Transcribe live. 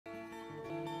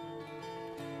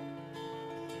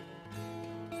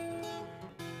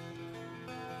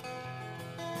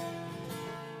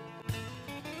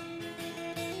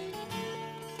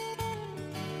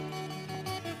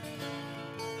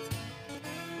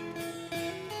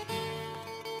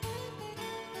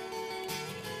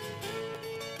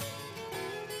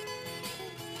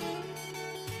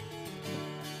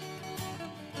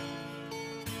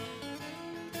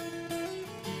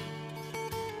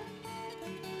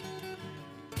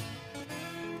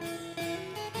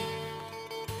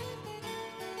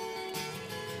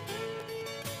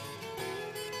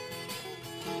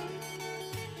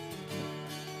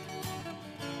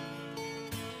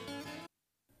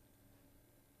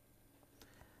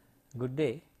Good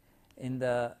day. In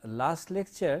the last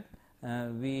lecture,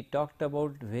 we talked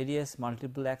about various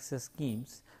multiple access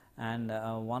schemes, and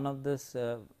one of this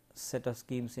set of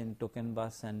schemes in token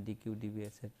bus and DQDB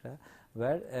etc.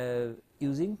 were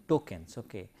using tokens.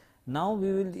 Okay. Now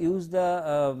we will use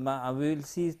the we will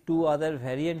see two other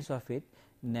variants of it,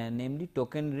 namely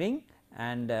token ring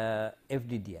and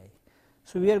FDDI.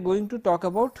 So, we are going to talk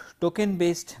about token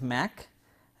based MAC,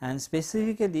 and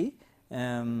specifically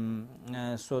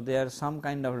so there are some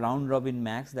kind of round robin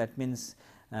MACs, that means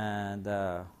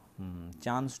the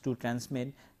chance to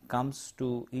transmit comes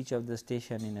to each of the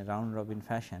station in a round robin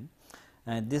fashion.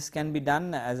 This can be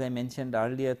done, as I mentioned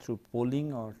earlier, through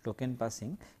polling or token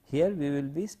passing. Here we will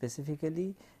be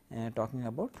specifically talking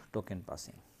about token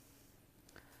passing.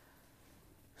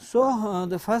 So,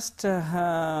 the first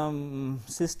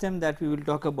system that we will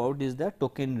talk about is the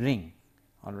token ring,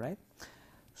 all right.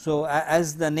 So,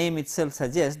 as the name itself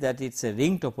suggests that it is a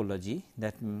ring topology,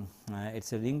 that it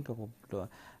is a ring topology,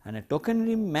 and a token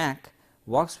ring MAC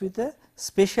works with a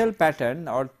special pattern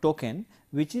or token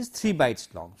which is 3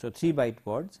 bytes long. So, 3 byte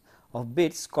words of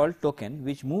bits called token,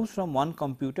 which moves from one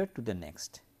computer to the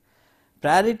next.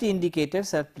 Priority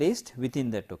indicators are placed within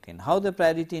the token. How the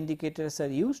priority indicators are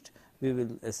used, we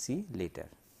will see later.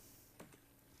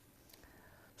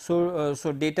 So,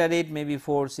 data rate may be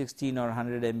 416 or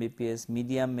 100 Mbps,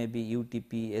 medium may be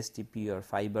UTP, STP or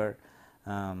fiber.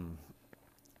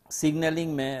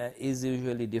 Signaling is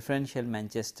usually differential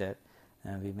Manchester.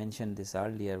 We mentioned this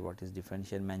earlier, what is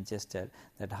differential Manchester,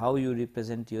 that how you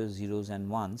represent your zeros and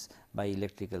ones by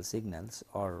electrical signals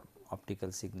or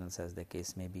optical signals, as the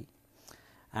case may be.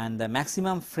 And the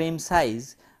maximum frame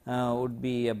size would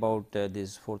be about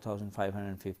this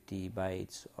 4550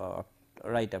 bytes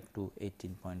right up to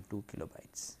 18.2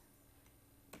 kilobytes.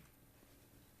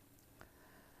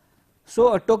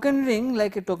 So, a token ring,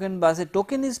 like a token bus, a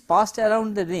token is passed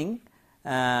around the ring,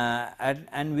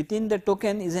 and within the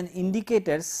token is an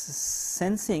indicator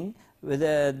sensing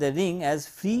whether the ring as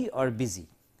free or busy.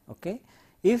 Okay.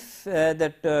 If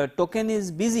that token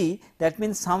is busy, that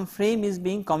means some frame is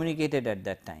being communicated at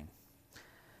that time.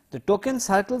 The token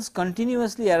circles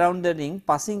continuously around the ring,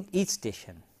 passing each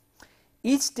station.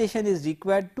 Each station is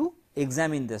required to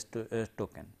examine this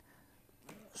token.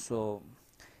 So,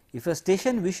 if a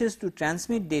station wishes to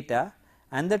transmit data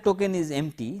and the token is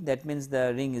empty, that means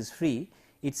the ring is free,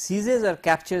 it seizes or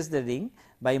captures the ring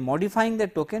by modifying the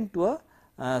token to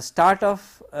a start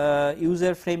of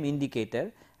user frame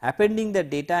indicator, appending the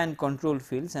data and control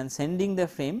fields and sending the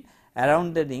frame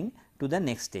around the ring to the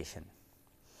next station.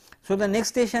 So, the next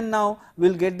station now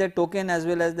will get the token as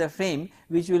well as the frame,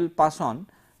 which will pass on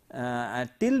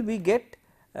till we get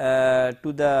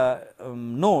to the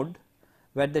node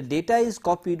where the data is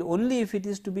copied only if it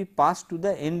is to be passed to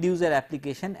the end user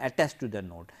application attached to the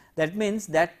node. That means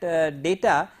that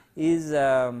data is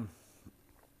there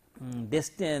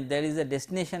is a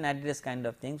destination address kind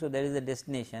of thing. So, there is a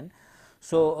destination.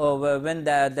 So, when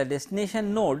the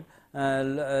destination node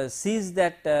sees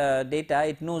that data,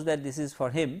 it knows that this is for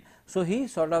him. So, he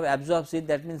sort of absorbs it,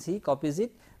 that means he copies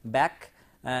it back,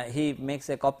 he makes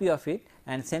a copy of it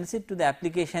and sends it to the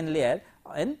application layer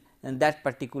in that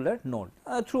particular node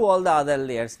through all the other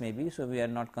layers maybe. So, we are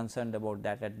not concerned about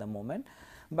that at the moment,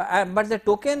 but the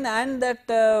token and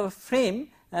that frame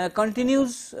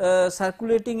continues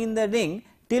circulating in the ring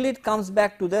till it comes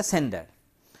back to the sender.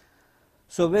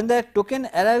 So, when the token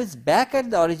arrives back at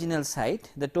the original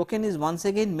site, the token is once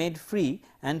again made free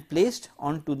and placed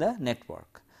onto the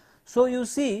network. So, you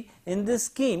see in this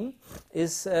scheme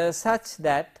is such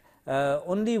that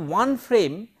only one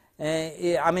frame,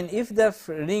 I mean if the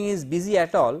ring is busy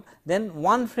at all, then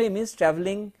one frame is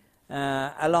travelling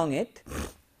along it.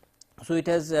 So, it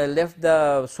has left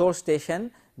the source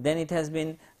station, then it has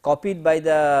been copied by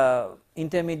the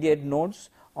intermediate nodes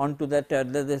onto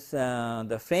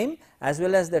the frame as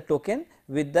well as the token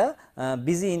with the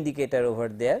busy indicator over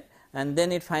there, and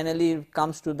then it finally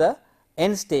comes to the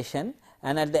end station,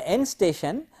 and at the end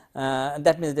station,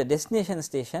 that means the destination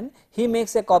station, he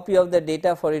makes a copy of the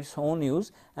data for its own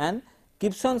use and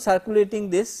keeps on circulating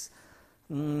this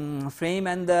frame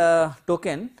and the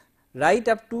token right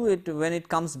up to it when it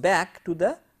comes back to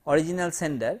the original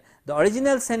sender. The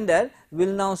original sender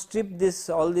will now strip this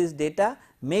all this data,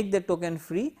 make the token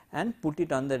free and put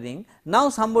it on the ring. Now,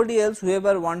 somebody else,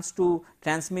 whoever wants to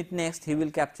transmit next, he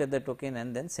will capture the token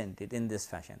and then send it in this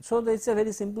fashion. So, it is a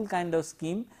very simple kind of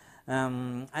scheme,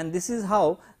 and this is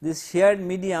how this shared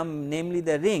medium, namely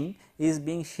the ring, is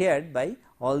being shared by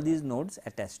all these nodes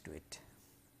attached to it.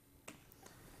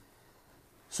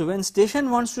 So, when station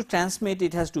wants to transmit,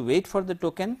 it has to wait for the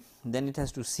token, then it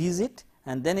has to seize it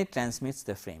and then it transmits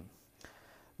the frame.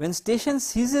 When station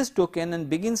seizes token and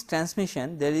begins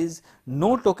transmission, there is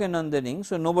no token on the ring,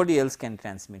 so nobody else can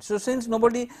transmit. So, since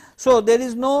nobody, so there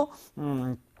is no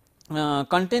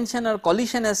contention or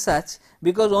collision as such,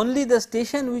 because only the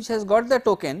station which has got the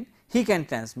token he can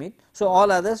transmit. So,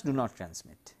 all others do not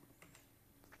transmit.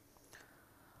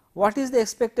 What is the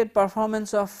expected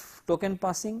performance of token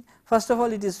passing? First of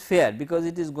all, it is fair because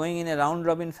it is going in a round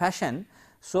robin fashion.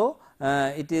 So,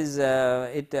 it is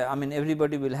I mean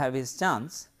everybody will have his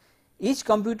chance. Each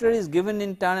computer is given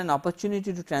in turn an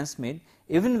opportunity to transmit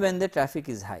even when the traffic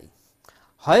is high.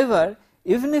 However,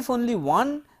 even if only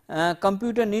one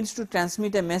computer needs to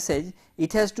transmit a message,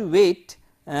 it has to wait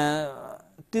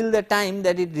till the time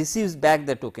that it receives back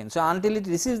the token. So, until it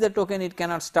receives the token it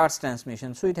cannot start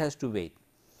transmission. So, it has to wait.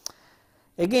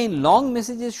 Again, long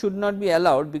messages should not be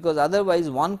allowed because otherwise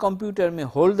one computer may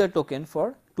hold the token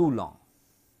for too long.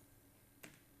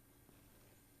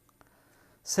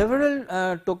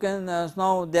 Several tokens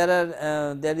now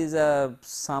there is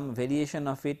some variation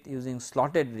of it using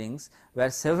slotted rings where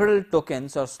several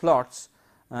tokens or slots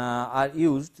are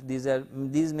used.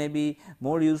 These may be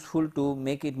more useful to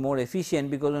make it more efficient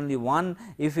because only one,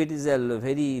 if it is a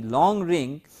very long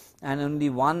ring and only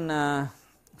one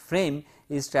frame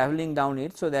is travelling down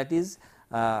it. So, that is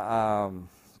rather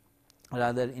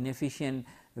inefficient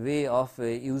way of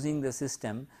using the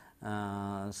system.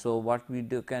 So, what we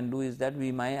can do is that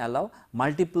we might allow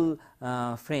multiple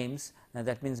frames,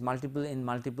 that means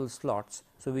multiple slots.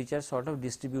 So, which are sort of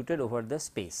distributed over the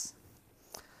space.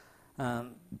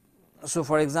 So,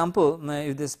 for example,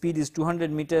 if the speed is 200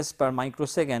 meters per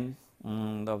microsecond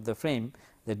of the frame,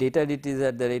 the data rate is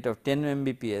at the rate of 10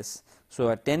 Mbps. So,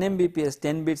 at 10 Mbps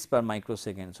 10 bits per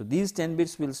microsecond. So, these 10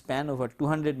 bits will span over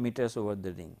 200 meters over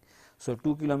the ring. So,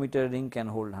 2 kilometer ring can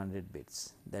hold 100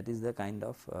 bits, that is the kind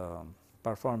of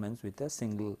performance with a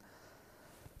single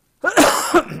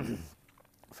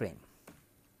frame.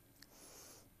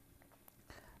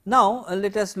 Now,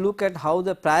 let us look at how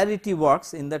the priority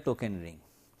works in the token ring,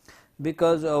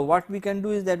 because what we can do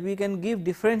is that we can give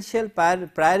differential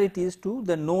priorities to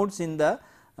the nodes in the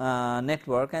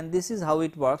network, and this is how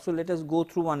it works. So, let us go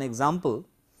through one example.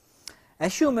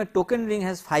 Assume a token ring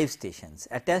has 5 stations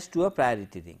attached to a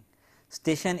priority ring.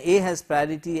 Station A has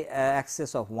priority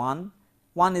access of 1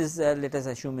 is let us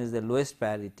assume is the lowest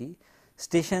priority.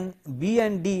 Station B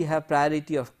and D have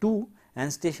priority of 2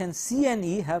 and station C and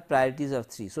E have priorities of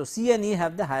 3. So, C and E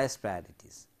have the highest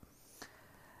priorities.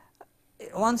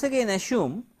 Once again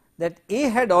assume that A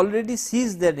had already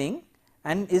seized the ring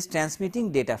and is transmitting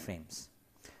data frames.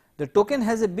 The token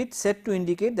has a bit set to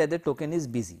indicate that the token is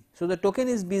busy. So, the token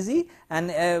is busy, and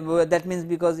that means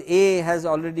because A has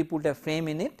already put a frame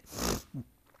in it,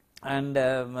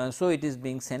 and so it is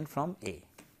being sent from A.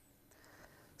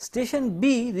 Station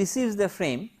B receives the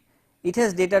frame, it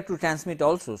has data to transmit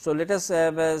also. So, let us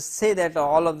say that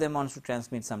all of them wants to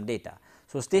transmit some data.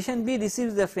 So, station B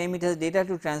receives the frame, it has data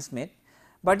to transmit,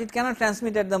 but it cannot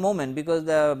transmit at the moment because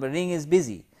the ring is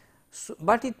busy. So,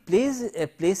 but it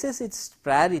places its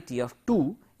priority of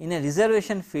 2 in a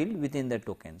reservation field within the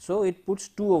token. So, it puts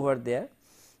 2 over there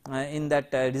in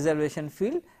that reservation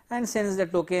field and sends the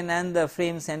token and the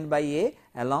frame sent by A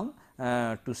along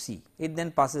to C. It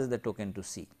then passes the token to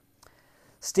C.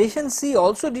 Station C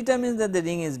also determines that the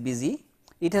ring is busy,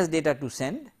 it has data to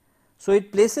send. So,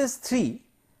 it places 3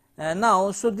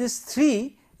 now. So, this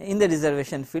 3 in the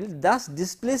reservation field, thus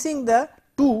displacing the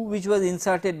 2 which was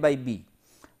inserted by B.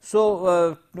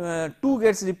 So, 2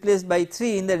 gets replaced by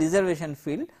 3 in the reservation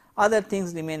field, other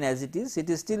things remain as it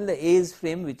is still the A's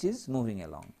frame which is moving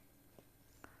along.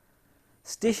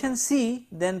 Station C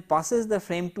then passes the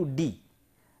frame to D.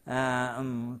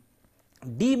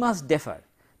 D must defer,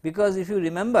 because if you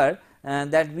remember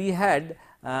that we had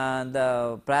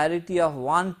the priority of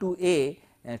 1 to A,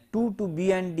 2 to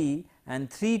B and D and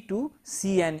 3 to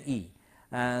C and E.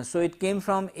 So, it came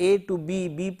from A to B,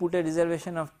 B put a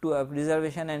reservation of 2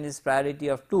 reservation and its priority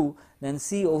of 2, then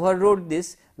C overrode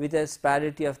this with a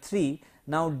priority of 3.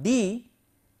 Now, D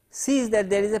sees that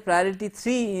there is a priority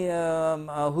 3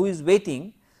 who is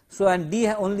waiting. So, and D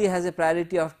only has a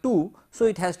priority of 2. So,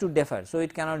 it has to defer. So,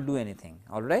 it cannot do anything,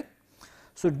 alright.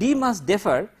 So, D must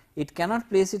defer, it cannot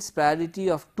place its priority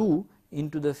of 2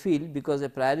 into the field because a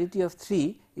priority of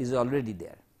 3 is already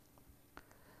there.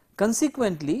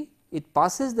 Consequently, it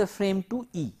passes the frame to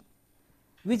E,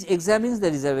 which examines the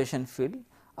reservation field.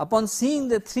 Upon seeing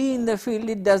the 3 in the field,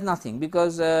 it does nothing,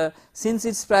 because since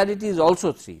its priority is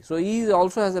also 3. So, E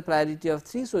also has a priority of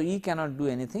 3. So, E cannot do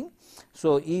anything.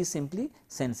 So, E simply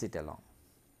sends it along.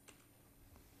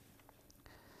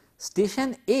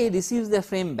 Station A receives the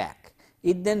frame back.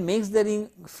 it then makes the ring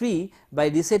free by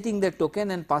resetting the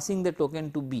token and passing the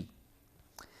token to B.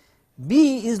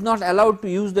 B is not allowed to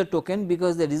use the token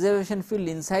because the reservation field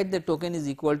inside the token is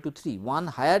equal to 3, one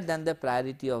higher than the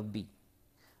priority of B.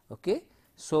 Okay.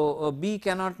 So, B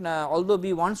cannot, although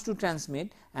B wants to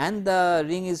transmit and the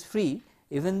ring is free,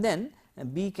 even then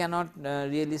B cannot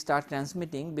really start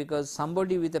transmitting because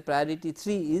somebody with a priority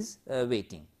 3 is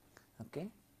waiting. Okay.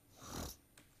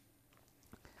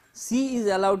 C is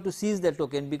allowed to seize the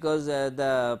token because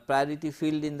the priority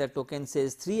field in the token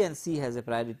says 3 and C has a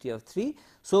priority of 3.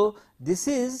 So, this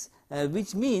is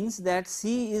which means that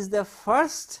C is the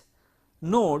first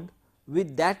node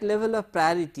with that level of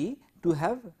priority to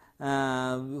have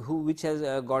which has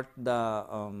got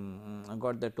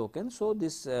the token. So,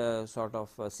 this sort of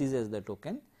seizes the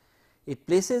token, it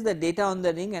places the data on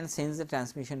the ring and sends the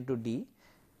transmission to D.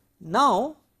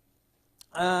 Now,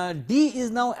 D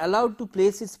is now allowed to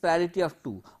place its priority of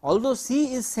 2, although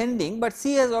C is sending, but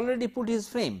C has already put his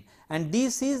frame and D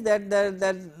sees that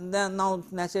now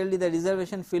naturally the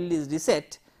reservation field is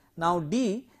reset. Now,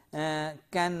 D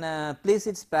can place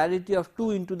its priority of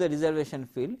 2 into the reservation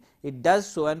field, it does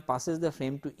so and passes the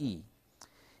frame to E.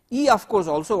 E of course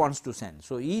also wants to send.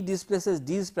 So, E displaces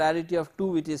D's priority of 2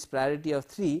 with its priority of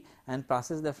 3 and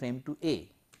passes the frame to A.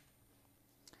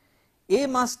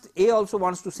 A also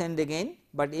wants to send again,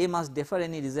 but A must defer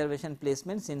any reservation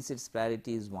placement since its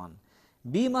priority is 1.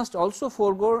 B must also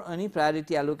forego any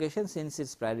priority allocation since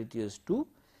its priority is 2.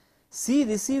 C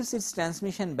receives its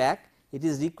transmission back, it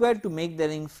is required to make the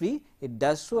ring free, it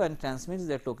does so and transmits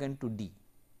the token to D.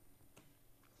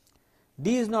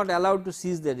 D is not allowed to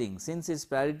seize the ring since its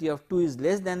priority of 2 is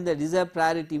less than the reserve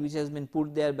priority which has been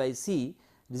put there by C,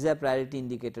 reserve priority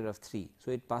indicator of 3.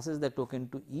 So, it passes the token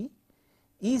to E.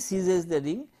 E seizes the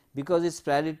ring because its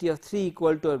priority of 3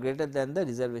 equal to or greater than the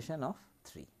reservation of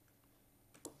 3.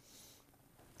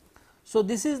 So,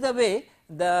 this is the way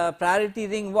the priority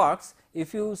ring works.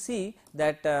 If you see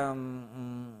that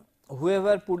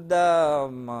whoever put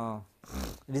the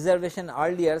reservation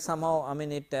earlier somehow, I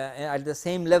mean it at the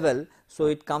same level, so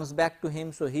it comes back to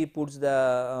him, so he puts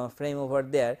the frame over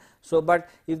there. So, but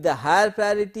if the higher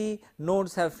priority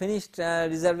nodes have finished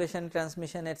reservation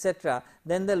transmission etc.,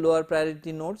 then the lower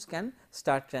priority nodes can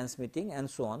start transmitting and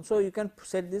so on. So, you can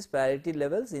set these priority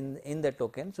levels in the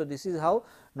token. So, this is how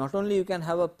not only you can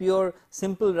have a pure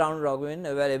simple round robin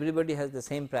where everybody has the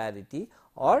same priority,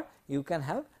 or you can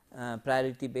have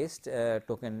priority based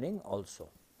token ring also.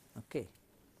 Okay.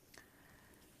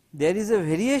 There is a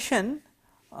variation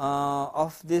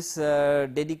of this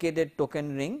dedicated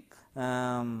token ring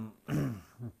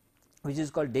which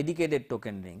is called dedicated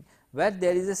token ring, where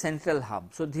there is a central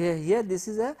hub. So, here this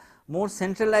is a more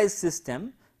centralized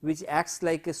system which acts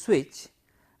like a switch,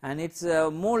 and it is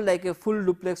more like a full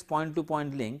duplex point to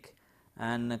point link,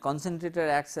 and concentrator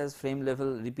acts as frame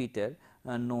level repeater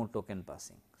and no token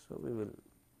passing. So, we will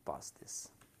pass this.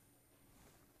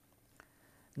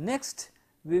 Next,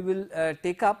 we will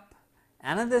take up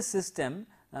another system.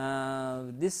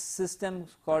 This system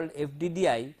called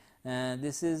FDDI.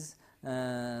 This is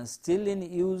still in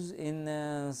use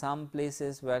in some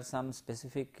places where some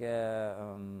specific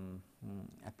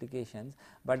applications,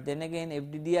 but then again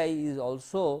FDDI is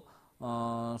also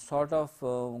sort of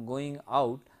going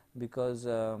out because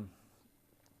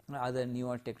other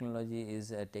newer technology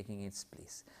is taking its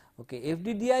place. Okay.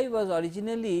 FDDI was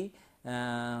originally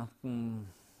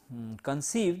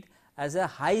conceived as a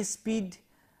high speed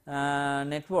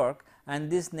network, and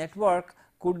this network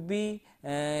could be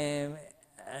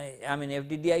I mean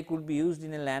FDDI could be used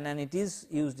in a LAN, and it is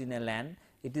used in a LAN.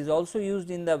 It is also used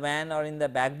in the WAN or in the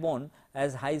backbone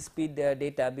as high speed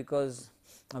data, because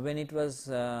when it was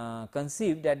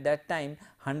conceived at that time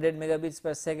 100 megabits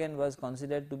per second was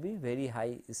considered to be very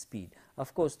high speed.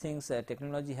 Of course, things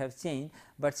technology have changed,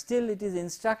 but still it is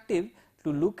instructive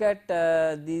to look at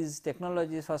these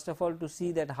technologies, first of all to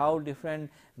see that how different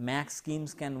MAC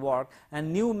schemes can work,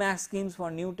 and new MAC schemes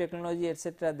for new technology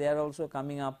etc., they are also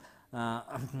coming up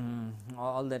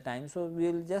all the time. So,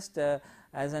 we will just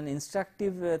as an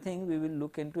instructive thing we will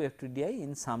look into FDDI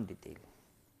in some detail.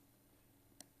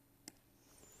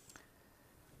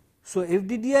 So,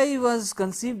 FDDI was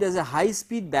conceived as a high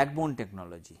speed backbone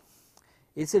technology.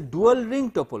 It is a dual ring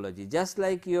topology, just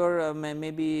like your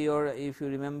maybe your, if you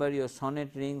remember your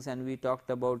SONET rings, and we talked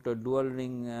about dual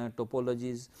ring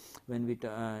topologies when we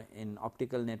in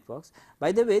optical networks.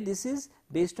 By the way, this is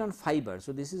based on fiber.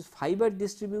 So, this is fiber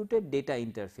distributed data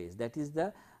interface, that is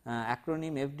the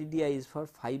acronym FDDI is for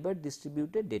fiber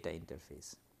distributed data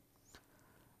interface.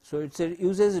 So, it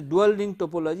uses dual ring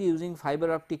topology using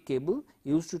fiber optic cable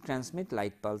used to transmit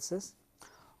light pulses.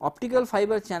 optical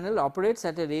fiber channel operates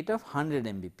at a rate of 100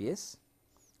 Mbps.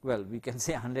 Well, we can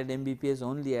say 100 Mbps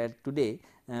only at today,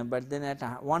 but then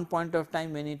at one point of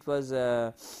time when it was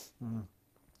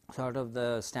sort of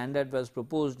the standard was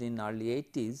proposed in early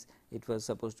 80s, it was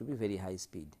supposed to be very high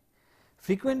speed.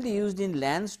 Frequently used in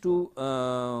LANs to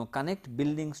connect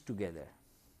buildings together.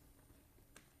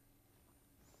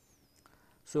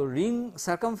 So, ring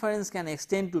circumference can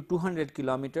extend to 200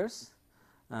 kilometers.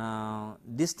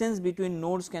 Distance between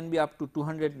nodes can be up to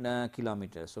 200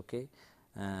 kilometers. Okay.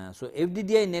 So,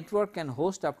 FDDI network can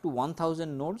host up to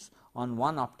 1000 nodes on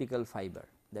one optical fiber,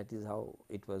 that is how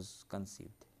it was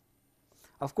conceived.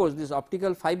 Of course, this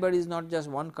optical fiber is not just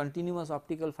one continuous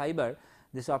optical fiber,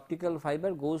 this optical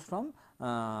fiber goes from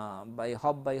by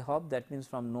hop, that means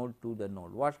from node to the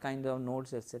node. What kind of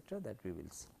nodes, etc., that we will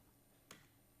see.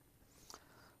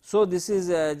 So, this is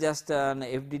just an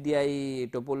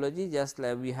FDDI topology, just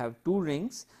like we have two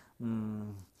rings.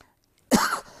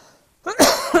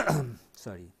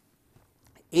 Sorry.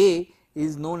 A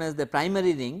is known as the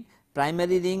primary ring,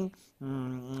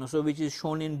 so which is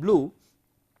shown in blue,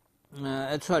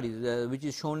 which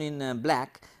is shown in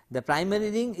black. The primary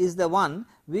ring is the one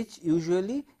which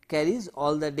usually carries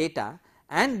all the data,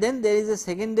 and then there is a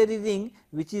secondary ring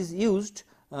which is used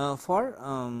for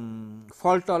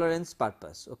fault tolerance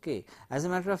purpose. Okay. As a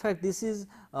matter of fact, this is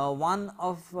one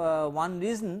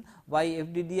reason why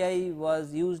FDDI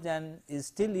was used and is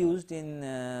still used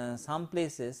in some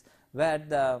places where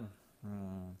the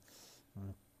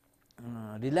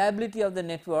reliability of the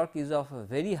network is of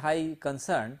very high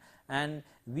concern, and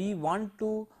we want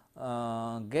to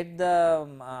get the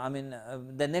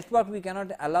the network, we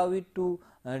cannot allow it to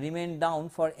remain down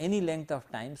for any length of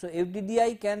time. So,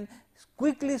 FDDI can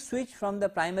quickly switch from the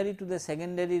primary to the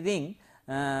secondary ring.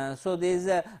 So, there is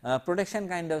a protection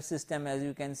kind of system, as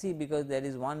you can see, because there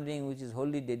is one ring which is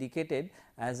wholly dedicated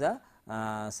as a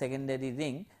secondary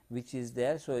ring which is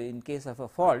there. So, in case of a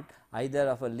fault either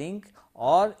of a link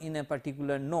or in a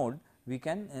particular node, we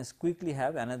can quickly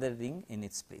have another ring in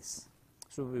its place.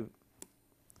 So,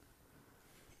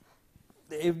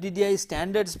 the FDDI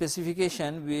standard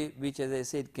specification, which as I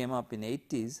said came up in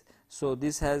 80s. So,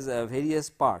 this has various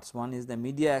parts. One is the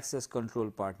media access control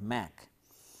part, MAC.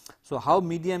 So, how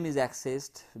medium is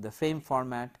accessed, the frame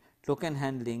format, token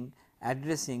handling,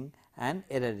 addressing and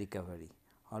error recovery.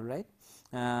 All right.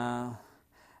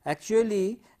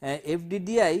 Actually,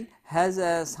 FDDI has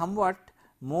a somewhat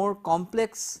more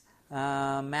complex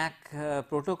MAC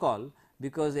protocol,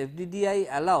 because FDDI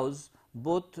allows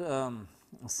both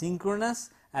synchronous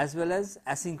as well as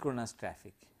asynchronous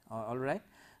traffic. All right.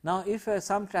 Now, if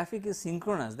some traffic is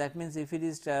synchronous, that means if it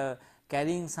is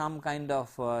carrying some kind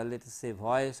of let us say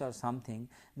voice or something,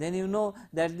 then you know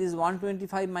that this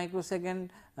 125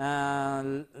 microsecond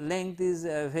length is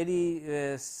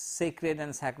very sacred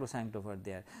and sacrosanct over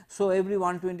there. So, every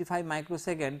 125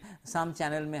 microsecond some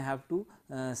channel may have to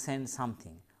send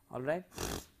something. All right.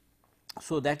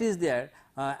 So, that is there,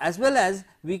 as well as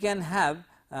we can have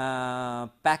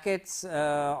packets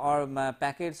or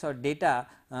data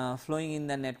flowing in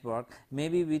the network,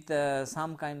 maybe with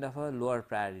some kind of a lower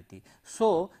priority.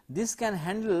 So, this can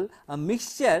handle a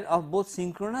mixture of both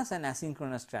synchronous and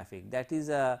asynchronous traffic. That is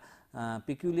a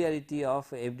peculiarity of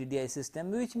FDDI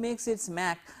system, which makes its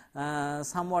MAC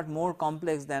somewhat more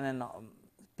complex than a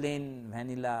plain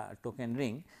vanilla token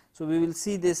ring. So, we will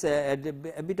see this a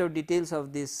bit of details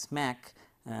of this MAC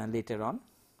later on.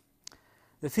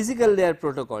 The physical layer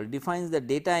protocol defines the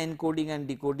data encoding and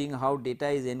decoding, how data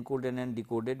is encoded and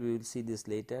decoded, we will see this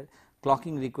later,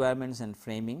 clocking requirements and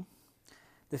framing.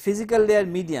 The physical layer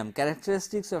medium,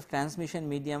 characteristics of transmission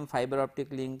medium, fiber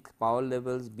optic link, power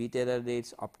levels, bit error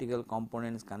rates, optical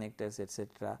components, connectors,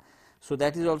 etc. So,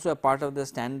 that is also a part of the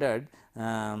standard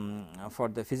for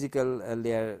the physical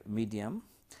layer medium.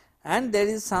 And there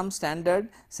is some standard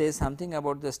says something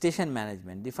about the station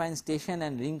management, defines station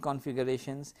and ring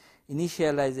configurations,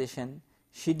 initialization,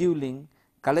 scheduling,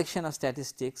 collection of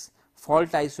statistics,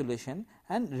 fault isolation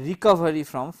and recovery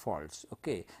from faults.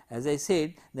 Okay. As I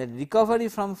said, that recovery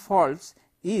from faults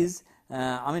is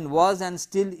was and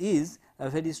still is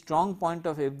a very strong point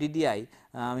of FDDI.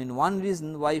 One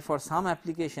reason why for some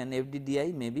application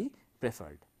FDDI may be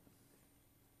preferred.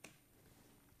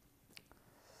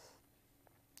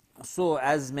 So,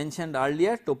 as mentioned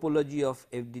earlier, topology of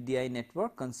FDDI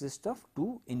network consists of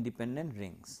two independent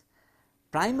rings.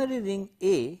 Primary ring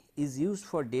A is used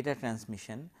for data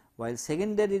transmission, while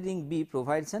secondary ring B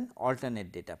provides an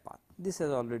alternate data path. This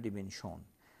has already been shown,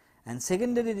 and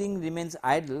secondary ring remains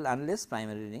idle unless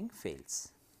primary ring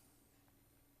fails.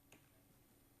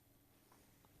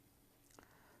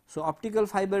 So, optical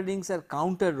fiber rings are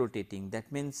counter rotating, that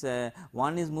means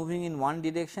one is moving in one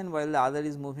direction while the other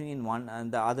is moving in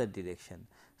the other direction.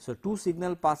 So, two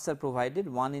signal paths are provided,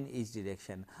 one in each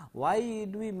direction. Why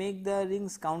do we make the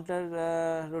rings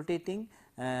counter rotating?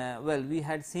 Well, we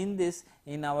had seen this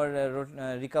in our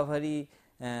recovery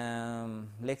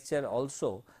lecture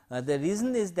also. The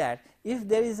reason is that if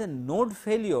there is a node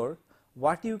failure,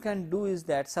 what you can do is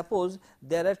that suppose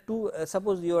there are two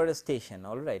suppose you are a station,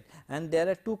 all right, and there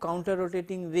are two counter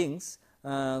rotating rings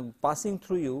passing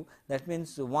through you, that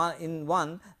means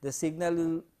one the signal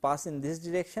will pass in this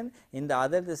direction, in the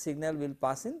other the signal will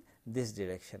pass in this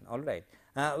direction, all right.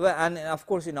 Well, and of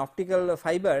course, in optical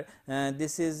fiber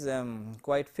this is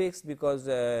quite fixed, because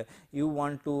you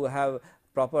want to have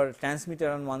proper transmitter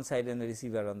on one side and the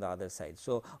receiver on the other side.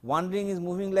 So, one ring is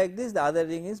moving like this, the other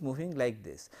ring is moving like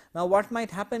this. Now, what might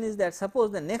happen is that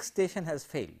suppose the next station has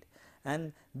failed,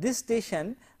 and this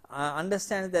station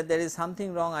understands that there is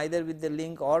something wrong either with the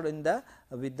link or in the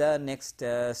with the next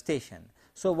station.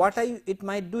 So, what it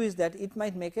might do is that it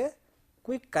might make a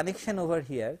quick connection over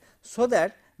here, so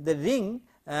that the ring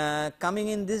coming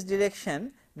in this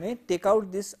direction may take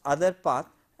out this other path,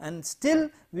 and still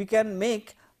we can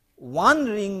make one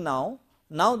ring now.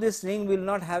 Now, this ring will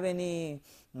not have any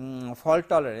fault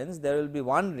tolerance, there will be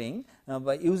one ring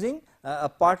by using a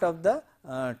part of the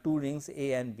two rings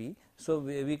A and B. So,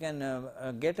 we can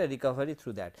get a recovery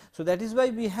through that. So, that is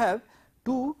why we have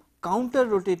two counter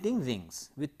rotating rings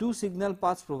with two signal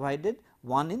paths provided,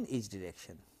 one in each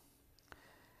direction.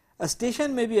 A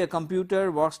station may be a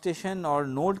computer, workstation or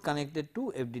node connected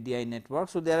to FDDI network.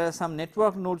 So, there are some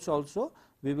network nodes also,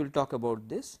 we will talk about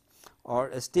this. Or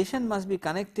a station must be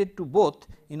connected to both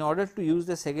in order to use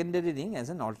the secondary ring as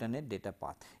an alternate data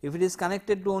path. If it is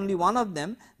connected to only one of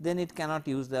them, then it cannot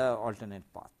use the alternate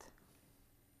path.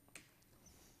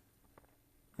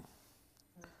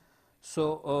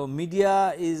 So,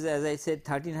 media is, as I said,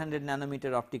 1300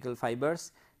 nanometer optical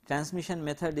fibers. Transmission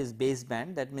method is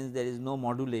baseband, that means there is no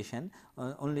modulation,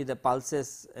 only the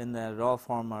pulses in the raw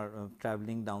form are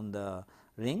travelling down the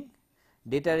ring.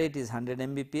 Data rate is 100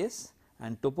 Mbps.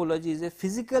 And topology is a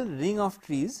physical ring of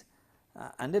trees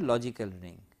and a logical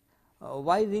ring.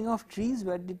 Why ring of trees?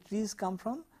 Where did trees come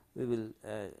from? We will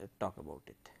talk about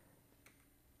it.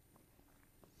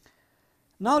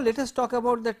 Now, let us talk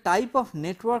about the type of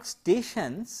network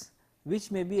stations which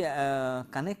may be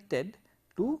connected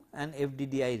to an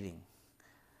FDDI ring.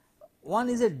 One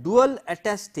is a dual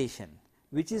attached station,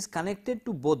 which is connected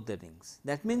to both the rings.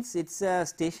 That means, it is a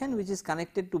station which is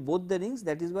connected to both the rings,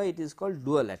 that is why it is called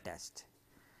dual attached.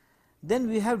 Then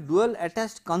we have dual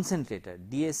attached concentrator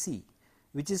DAC,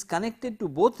 which is connected to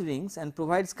both rings and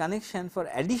provides connection for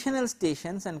additional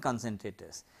stations and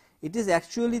concentrators. It is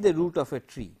actually the root of a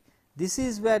tree. This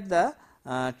is where the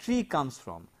tree comes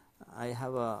from. I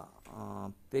have a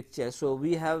picture. So,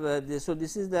 we have this. So,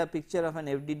 this is the picture of an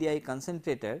FDDI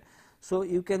concentrator. So,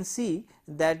 you can see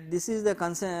that this is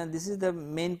the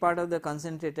main part of the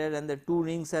concentrator, and the two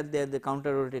rings are there, the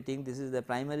counter rotating. This is the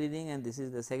primary ring and this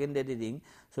is the secondary ring.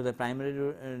 So, the primary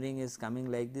ring is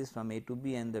coming like this from A to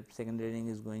B, and the secondary ring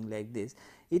is going like this.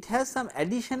 It has some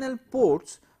additional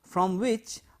ports from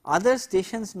which other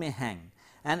stations may hang,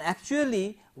 and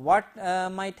actually what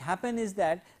might happen is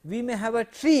that we may have a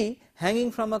tree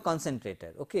hanging from a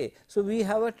concentrator. Okay. So, we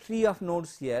have a tree of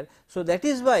nodes here. So, that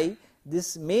is why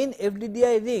this main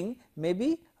FDDI ring may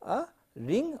be a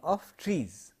ring of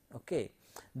trees. Okay.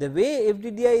 The way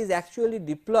FDDI is actually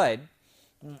deployed,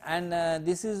 and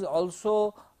this is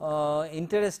also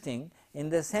interesting in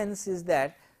the sense is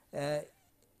that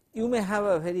you may have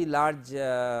a very large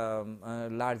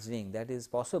ring, that is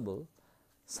possible.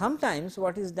 Sometimes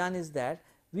what is done is that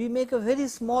we make a very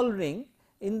small ring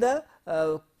in the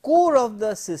core of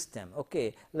the system,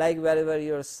 okay, like wherever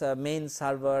your main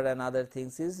server and other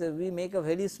things is, we make a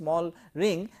very small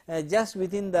ring just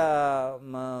within a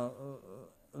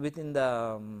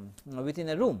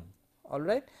room, all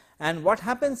right. And what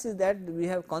happens is that we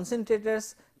have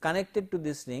concentrators connected to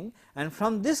this ring, and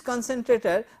from this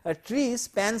concentrator a tree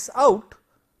spans out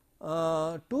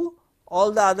to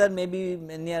all the other maybe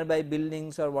nearby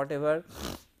buildings or whatever,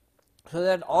 so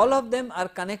that all of them are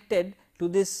connected to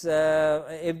this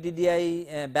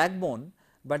FDDI backbone,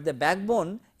 but the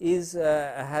backbone is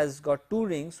has got two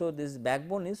rings. So, this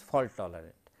backbone is fault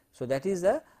tolerant. So, that is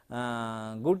a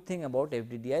good thing about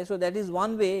FDDI. So, that is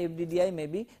one way FDDI may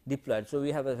be deployed. So,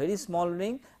 we have a very small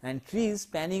ring and trees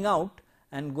spanning out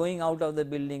and going out of the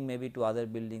building maybe to other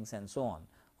buildings and so on,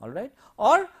 all right.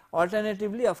 Or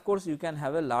alternatively, of course, you can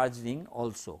have a large ring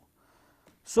also.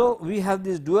 So, we have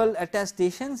these dual attached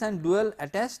stations and dual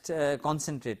attached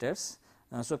concentrators.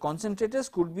 So,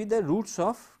 concentrators could be the roots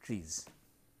of trees.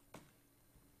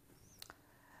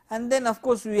 And then of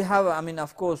course, we have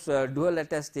of course, dual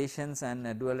attestations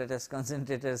and dual attest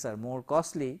concentrators are more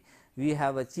costly. We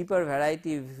have a cheaper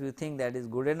variety if you think that is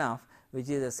good enough, which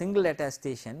is a single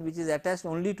attestation, which is attached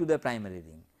only to the primary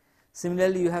ring.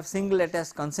 Similarly, you have single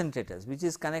attached concentrators, which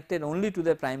is connected only to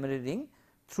the primary ring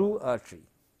through a tree.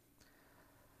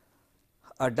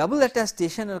 A double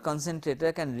attestation or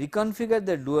concentrator can reconfigure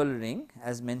the dual ring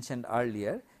as mentioned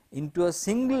earlier into a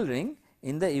single ring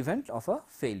in the event of a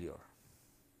failure.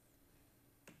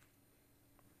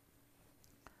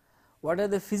 What are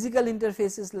the physical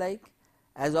interfaces like?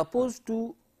 As opposed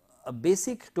to a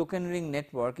basic token ring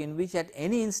network in which at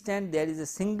any instant there is a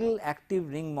single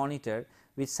active ring monitor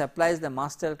which supplies the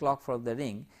master clock for the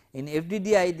ring, in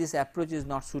FDDI this approach is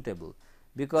not suitable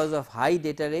because of high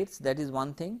data rates, that is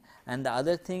one thing, and the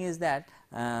other thing is that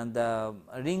the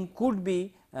ring could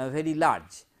be very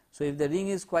large. So, if the ring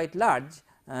is quite large,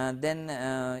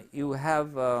 then you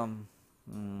have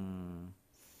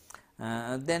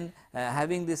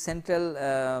having the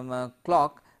central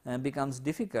clock becomes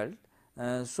difficult.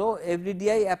 So,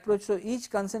 FDDI approach, so each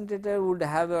concentrator would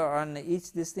have on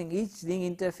each ring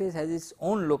interface has its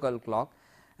own local clock,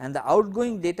 and the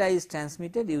outgoing data is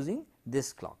transmitted using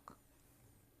this clock.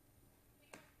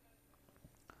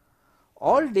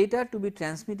 All data to be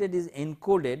transmitted is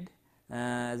encoded,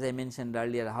 as I mentioned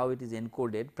earlier how it is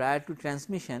encoded prior to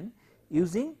transmission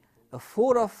using a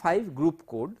 4 of 5 group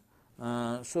code.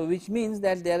 So, which means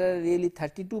that there are really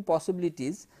 32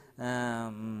 possibilities.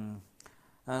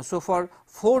 So, for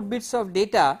 4 bits of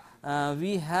data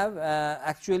we have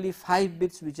actually 5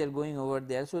 bits which are going over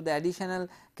there. So, the additional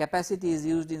capacity is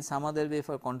used in some other way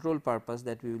for control purpose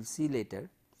that we will see later.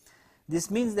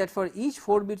 This means that for each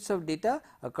 4 bits of data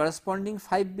a corresponding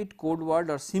 5 bit code word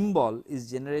or symbol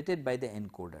is generated by the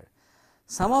encoder.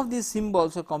 Some of these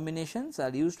symbols or combinations are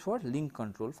used for link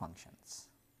control functions.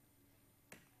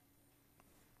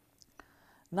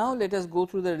 Now, let us go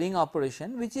through the ring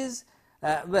operation, which is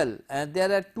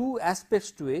there are 2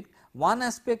 aspects to it. One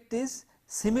aspect is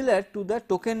similar to the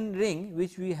token ring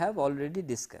which we have already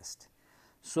discussed.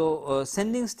 So,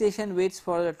 sending station waits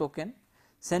for the token,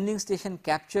 sending station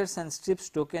captures and strips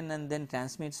token and then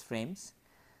transmits frames,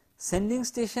 sending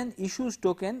station issues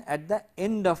token at the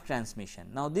end of transmission.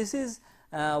 Now, this is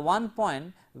one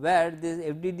point where this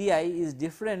FDDI is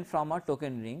different from a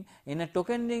token ring. In a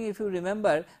token ring, if you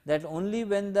remember that only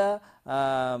when the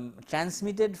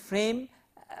transmitted frame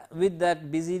with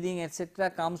that busy ring etc.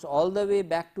 comes all the way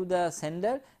back to the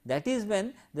sender, that is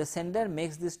when the sender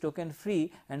makes this token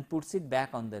free and puts it back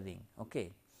on the ring.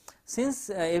 Okay. Since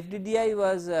FDDI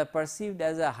was perceived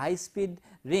as a high speed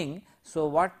ring, so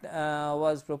what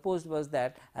was proposed was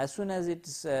that as soon as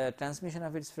its transmission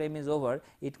of its frame is over,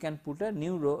 it can put a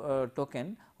new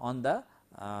token on the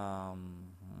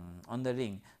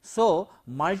ring. So,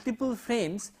 multiple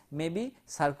frames may be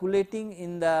circulating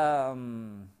in the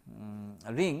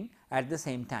ring at the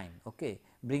same time, okay,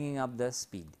 bringing up the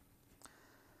speed.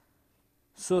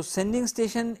 So, sending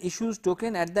station issues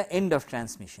token at the end of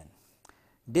transmission.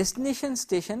 Destination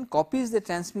station copies the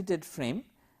transmitted frame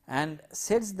and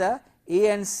sets the A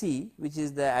and C, which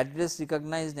is the address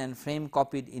recognized and frame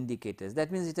copied indicators.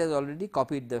 That means, it has already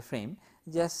copied the frame,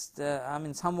 just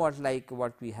somewhat like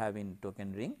what we have in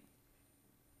token ring.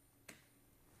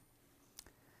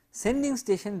 Sending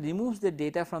station removes the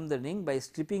data from the ring by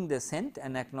stripping the sent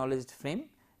and acknowledged frame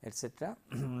etc.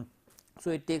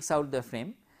 So, it takes out the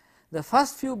frame. The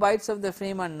first few bytes of the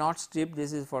frame are not stripped,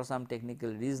 this is for some technical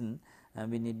reason,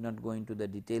 we need not go into the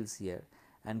details here,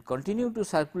 and continue to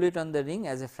circulate on the ring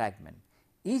as a fragment.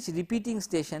 Each repeating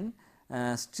station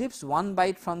strips one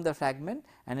byte from the fragment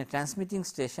and a transmitting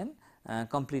station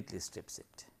completely strips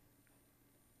it.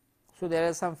 So, there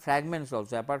are some fragments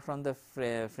also, apart from the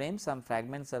frame, some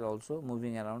fragments are also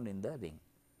moving around in the ring.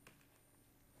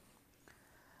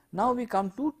 Now, we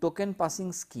come to token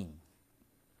passing scheme.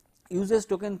 Uses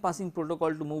token passing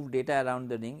protocol to move data around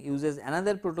the ring, uses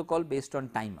another protocol based on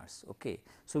timers. Okay.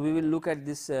 So, we will look at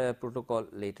this protocol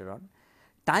later on.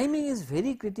 Timing is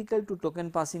very critical to token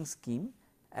passing scheme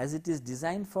as it is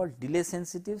designed for delay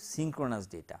sensitive synchronous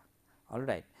data.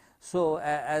 Alright. So,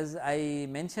 as I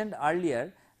mentioned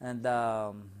earlier,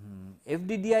 the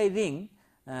FDDI ring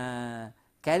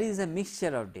carries a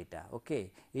mixture of data.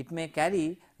 Okay. It may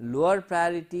carry lower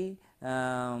priority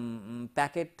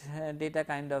packet data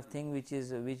kind of thing, which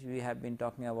we have been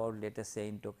talking about, let us say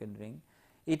in token ring.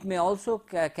 It may also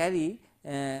carry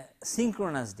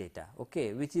synchronous data,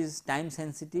 okay, which is time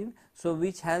sensitive. So,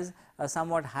 which has a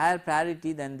somewhat higher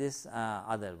priority than this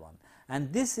other one,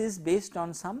 and this is based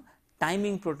on some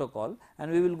timing protocol,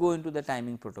 and we will go into the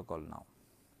timing protocol now.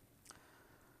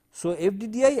 So,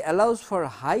 FDDI allows for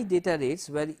high data rates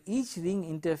where each ring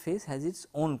interface has its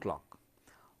own clock.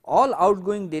 All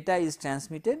outgoing data is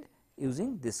transmitted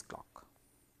using this clock.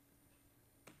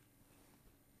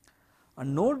 A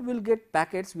node will get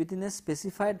packets within a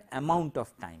specified amount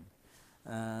of time.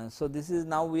 So, this is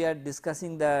now we are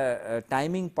discussing the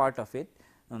timing part of it.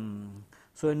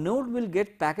 So, a node will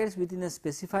get packets within a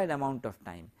specified amount of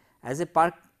time. As a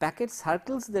packet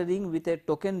circles the ring with a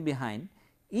token behind,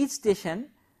 each station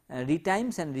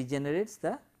retimes and regenerates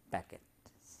the packet.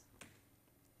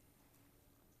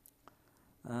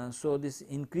 So, this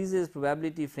increases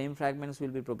probability frame fragments will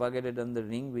be propagated on the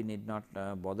ring, we need not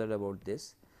bother about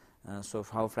this. So,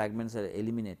 how fragments are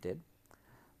eliminated.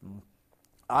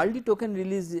 Early token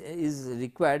release is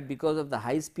required because of the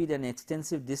high speed and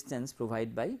extensive distance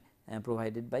provided by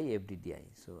FDDI.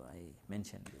 So, I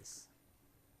mentioned this.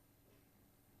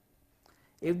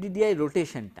 FDDI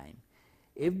rotation time.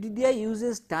 FDDI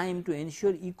uses time to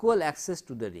ensure equal access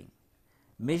to the ring,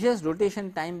 measures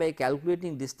rotation time by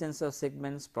calculating distance of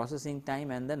segments, processing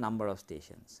time and the number of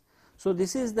stations. So,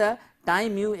 this is the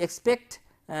time you expect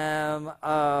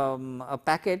a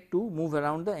packet to move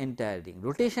around the entire ring.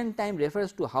 Rotation time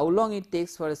refers to how long it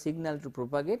takes for a signal to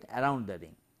propagate around the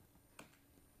ring.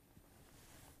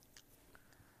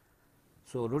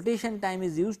 So, rotation time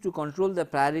is used to control the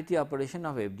priority operation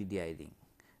of FDDI ring.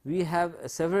 We have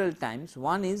several times.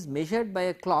 One is measured by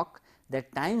a clock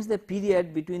that times the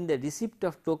period between the receipt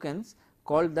of tokens,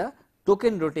 called the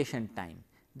token rotation time.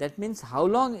 That means, how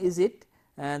long is it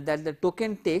that the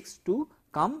token takes to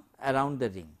come around the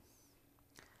ring.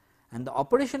 And the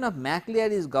operation of MAC layer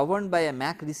is governed by a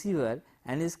MAC receiver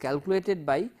and is calculated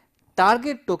by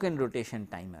target token rotation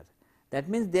timer. That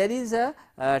means, there is a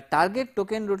target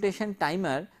token rotation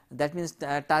timer, that means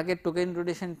target token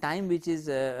rotation time which is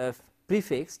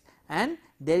prefixed, and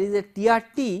there is a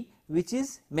TRT which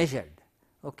is measured.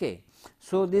 Okay.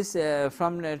 So, this so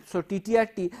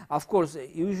TTRT, of course,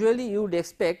 usually you would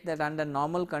expect that under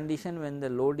normal condition when the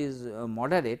load is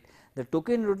moderate, the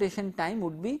token rotation time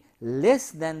would be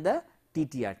less than the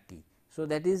TTRT. So,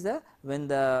 that is the when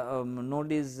the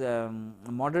node is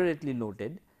moderately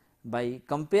loaded. By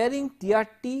comparing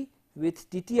TRT with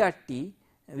TTRT,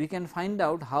 we can find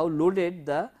out how loaded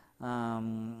the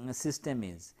system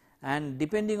is, and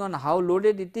depending on how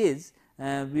loaded it is,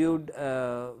 we would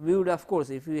of course,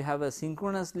 if we have a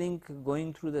synchronous link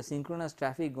going through the synchronous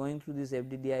traffic going through this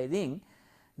FDDI ring,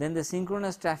 then the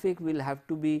synchronous traffic will have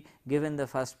to be given the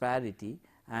first priority,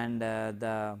 and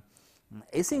the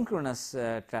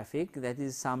asynchronous traffic, that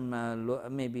is some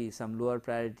maybe some lower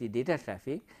priority data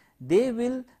traffic, they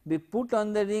will be put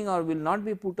on the ring or will not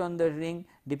be put on the ring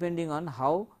depending on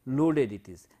how loaded it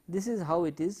is. This is how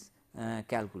it is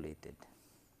calculated.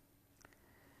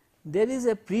 There is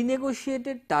a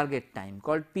pre-negotiated target time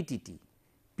called PTT.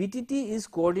 PTT is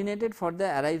coordinated for the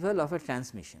arrival of a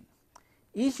transmission.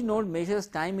 Each node measures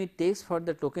time it takes for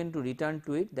the token to return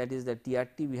to it, that is the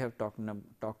TRT we have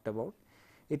talked about.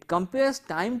 It compares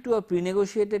time to a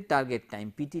pre-negotiated target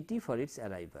time PTT for its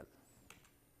arrival.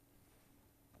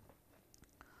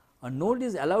 A node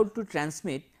is allowed to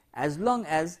transmit as long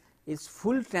as its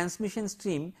full transmission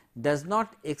stream does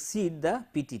not exceed the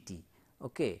PTT.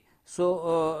 Okay.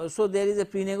 So, so there is a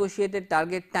pre-negotiated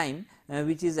target time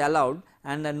which is allowed,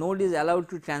 and the node is allowed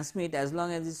to transmit as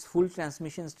long as its full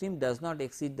transmission stream does not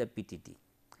exceed the PTT.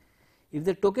 If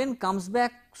the token comes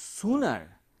back sooner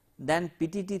than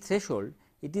PTT threshold,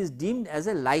 it is deemed as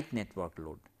a light network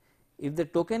load. If the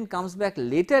token comes back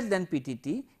later than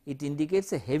PTT, it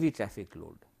indicates a heavy traffic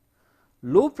load.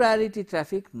 Low priority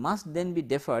traffic must then be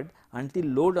deferred until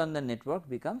load on the network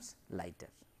becomes lighter.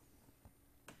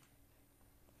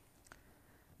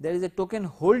 There is a token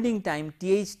holding time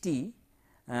THT.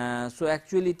 So,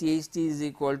 actually THT is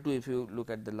equal to, if you look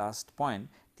at the last point,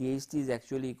 THT is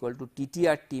actually equal to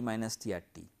TTRT minus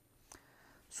TRT.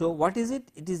 So, what is it?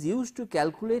 It is used to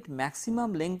calculate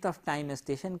maximum length of time a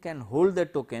station can hold the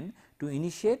token to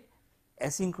initiate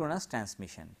asynchronous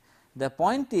transmission. The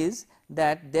point is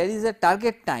that there is a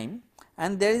target time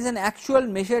and there is an actual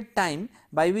measured time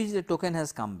by which the token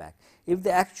has come back. If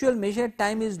the actual measured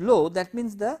time is low, that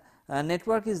means the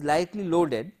network is lightly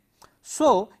loaded.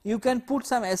 So, you can put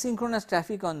some asynchronous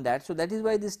traffic on that. So, that is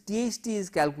why this THT is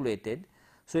calculated.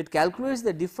 So, it calculates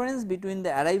the difference between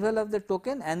the arrival of the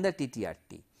token and the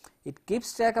TTRT. It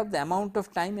keeps track of the amount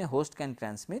of time a host can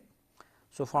transmit.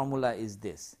 So, formula is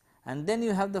this, and then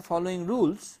you have the following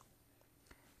rules.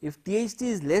 If THT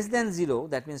is less than 0,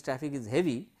 that means traffic is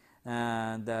heavy,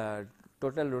 the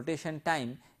total rotation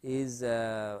time is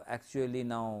actually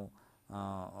now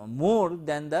more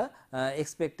than the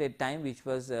expected time, which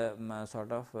was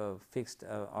sort of fixed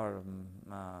or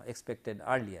expected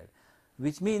earlier,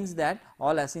 which means that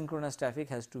all asynchronous traffic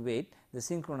has to wait, the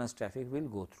synchronous traffic will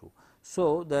go through.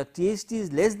 So, the THT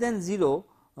is less than 0,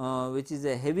 which is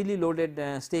a heavily loaded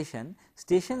station,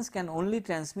 stations can only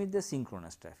transmit the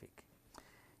synchronous traffic.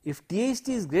 If THT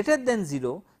is greater than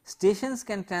 0, stations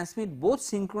can transmit both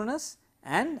synchronous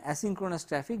and asynchronous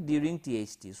traffic during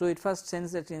THT. So, it first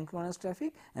sends the synchronous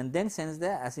traffic and then sends the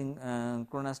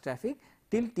asynchronous traffic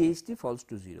till THT falls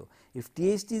to 0. If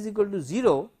THT is equal to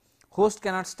 0, host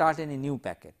cannot start any new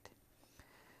packet.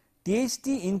 THT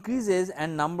increases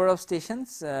and number of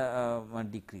stations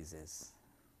decreases.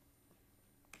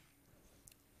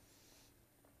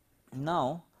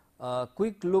 Now, a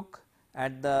quick look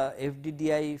at the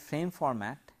FDDI frame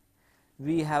format.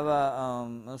 We have a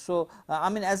I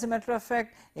mean, as a matter of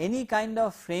fact, any kind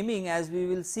of framing, as we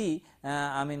will see,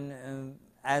 I mean,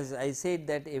 as I said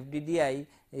that FDDI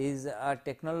is a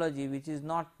technology which is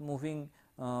not moving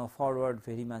forward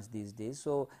very much these days.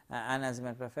 So, and as a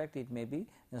matter of fact, it may be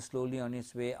slowly on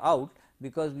its way out,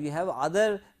 because we have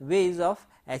other ways of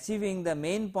achieving the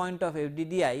main point of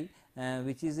FDDI,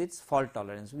 which is its fault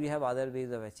tolerance. We have other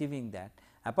ways of achieving that.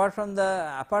 Apart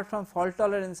from fault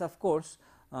tolerance, of course,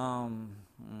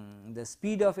 the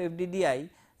speed of FDDI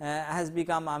has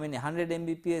become, I mean, 100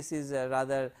 Mbps is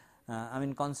rather I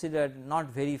mean, considered not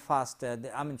very fast.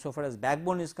 I mean, so far as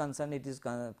backbone is concerned, it is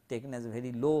taken as a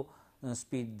very low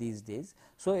speed these days.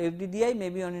 So, FDDI may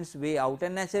be on its way out,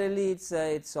 and naturally it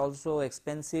is also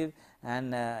expensive,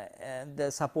 and the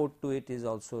support to it is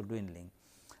also dwindling.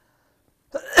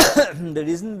 The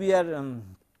reason we are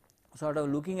sort of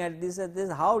looking at this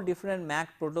how different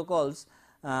MAC protocols,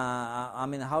 I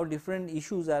mean, how different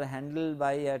issues are handled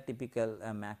by a typical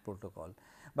MAC protocol.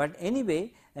 But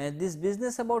anyway, this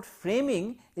business about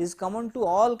framing is common to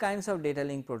all kinds of data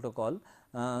link protocol.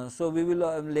 So, we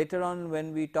will later on,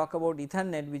 when we talk about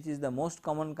Ethernet, which is the most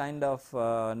common kind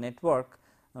of network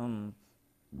in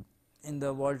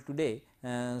the world today.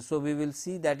 So, we will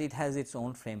see that it has its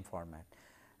own frame format.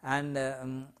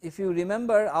 And if you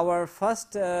remember our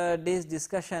first day's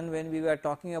discussion, when we were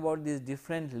talking about these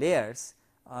different layers,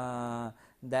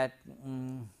 that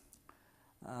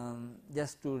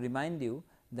just to remind you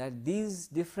that these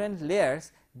different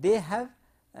layers, they have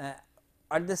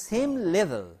at the same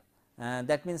level,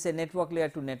 that means a network layer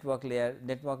to network layer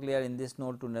in this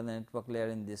node to another network layer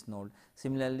in this node.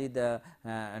 Similarly, the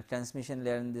transmission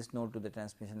layer in this node to the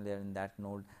transmission layer in that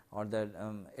node, or the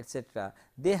etc.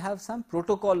 They have some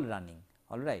protocol running,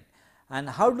 all right. And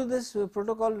how do this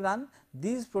protocol run?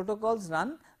 These protocols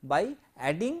run by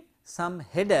adding some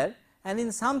header, and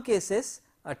in some cases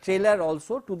a trailer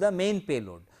also to the main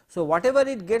payload. So, whatever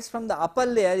it gets from the upper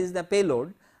layer is the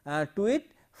payload. To it,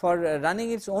 for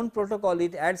running its own protocol,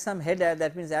 it adds some header,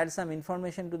 that means adds some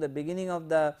information to the beginning of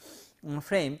the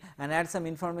frame and adds some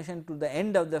information to the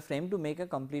end of the frame to make a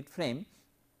complete frame,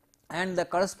 and the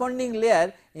corresponding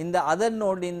layer in the other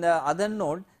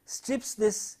node strips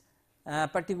this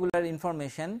particular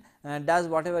information, does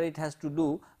whatever it has to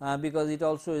do, because it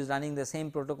also is running the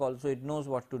same protocol. So, it knows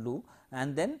what to do,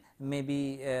 and then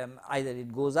maybe either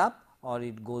it goes up or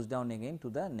it goes down again to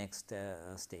the next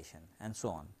station, and so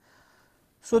on.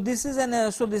 So, this is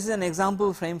an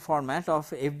example frame format of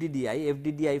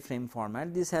FDDI frame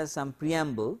format. This has some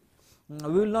preamble.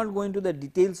 We will not go into the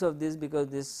details of this, because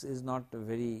this is not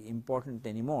very important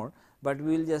anymore, but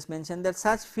we will just mention that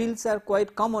such fields are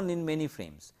quite common in many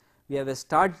frames. We have a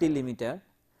start delimiter,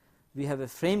 we have a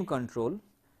frame control,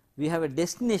 we have a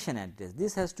destination address.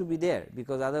 This has to be there,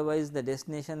 because otherwise the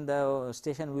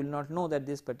station will not know that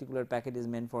this particular packet is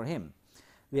meant for him.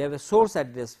 We have a source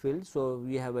address field. So,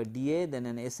 we have a DA, then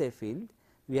an SA field,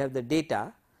 we have the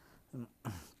data,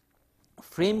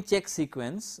 frame check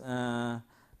sequence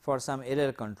for some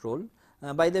error control.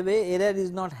 By the way, error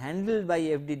is not handled by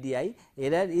FDDI,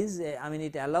 error is I mean,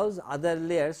 it allows other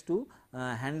layers to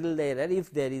handle the error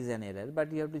if there is an error,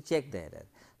 but you have to check the error.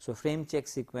 So, frame check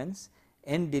sequence,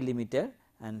 end delimiter,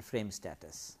 and frame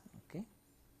status. Okay.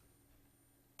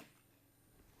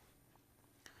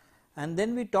 And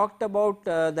then we talked about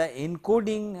the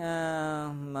encoding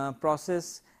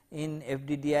process in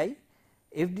FDDI.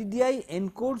 FDDI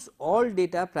encodes all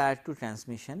data prior to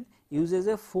transmission, uses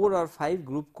a 4 or 5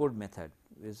 group code method,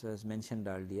 which was mentioned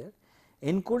earlier.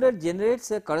 Encoder generates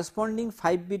a corresponding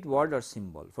 5-bit word or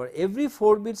symbol. For every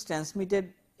 4 bits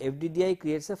transmitted, FDDI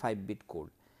creates a 5-bit code.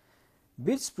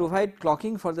 Bits provide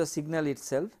clocking for the signal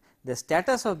itself. The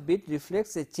status of bit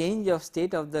reflects a change of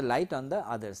state of the light on the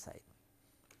other side.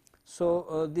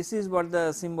 So, this is what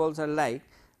the symbols are like.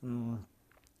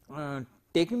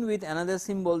 taken with another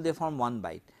symbol they form 1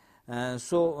 byte.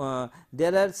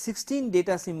 There are 16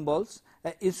 data symbols,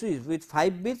 with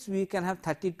 5 bits we can have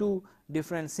 32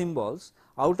 different symbols,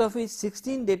 out of which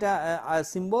 16 data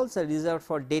symbols are reserved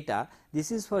for data.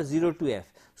 This is for 0 to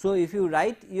f. So, if you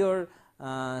write your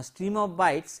stream of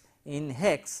bytes in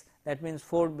hex, that means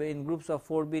 4 in groups of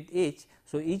 4 bit each.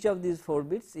 So, each of these 4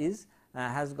 bits is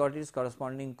has got its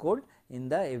corresponding code in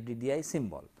the FDDI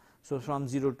symbol. So, from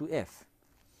 0 to f,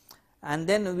 and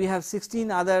then we have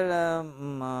 16 other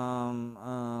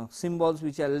symbols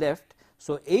which are left.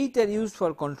 So, 8 are used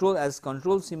for control as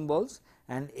control symbols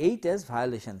and 8 as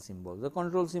violation symbols. The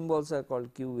control symbols are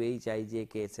called Q, H, I, J,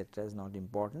 K, etc. is not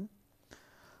important.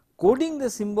 Coding the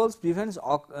symbols prevents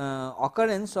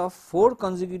occurrence of 4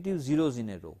 consecutive zeros in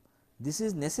a row. This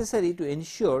is necessary to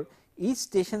ensure each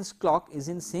station's clock is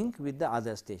in sync with the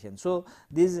other station. So,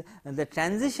 these the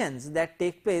transitions that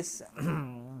take place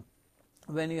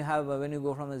when you have when you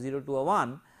go from a 0 to a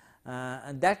 1,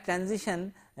 that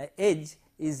transition edge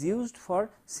is used for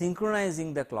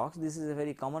synchronizing the clocks. This is a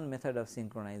very common method of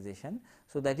synchronization.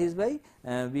 So, that is why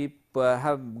we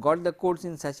have got the codes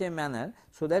in such a manner,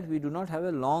 so that we do not have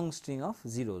a long string of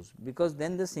zeros, because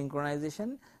then the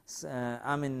synchronization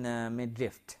may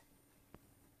drift.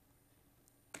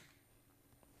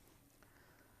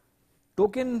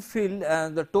 Token field,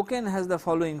 the token has the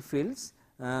following fields.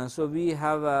 So, we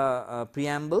have a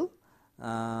preamble,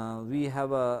 we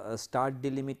have a start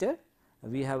delimiter,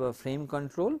 we have a frame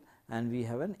control, and we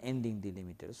have an ending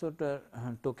delimiter. So,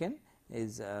 token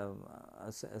is a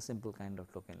simple kind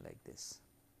of token like this.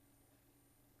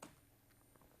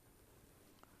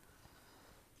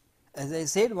 As I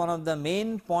said, one of the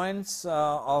main points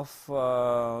of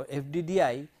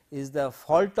FDDI is the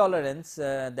fault tolerance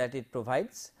that it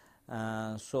provides.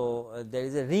 There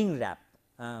is a ring wrap.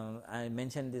 I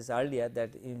mentioned this earlier,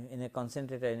 that in a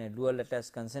concentrator, in a dual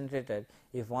attached concentrator,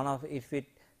 if it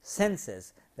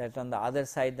senses that on the other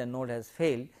side the node has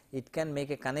failed, it can make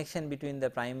a connection between the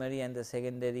primary and the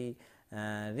secondary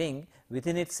ring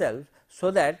within itself,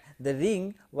 so that the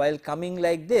ring, while coming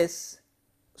like this,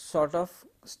 sort of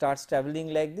starts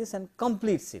travelling like this and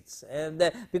completes it.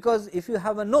 Because if you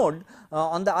have a node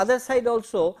on the other side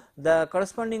also, the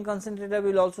corresponding concentrator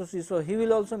will also see. So, he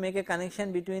will also make a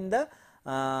connection between the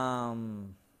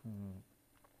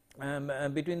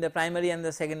primary and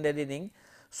the secondary ring.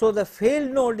 So, the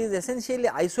failed node is essentially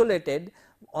isolated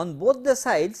on both the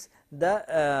sides. There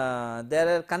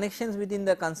are connections within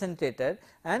the concentrator,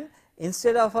 and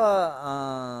instead of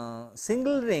a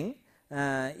single ring,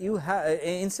 you have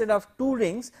instead of 2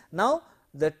 rings, now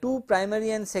the 2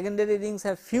 primary and secondary rings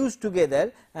have fused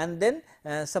together, and then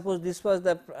suppose this was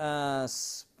the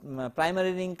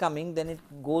primary ring coming, then it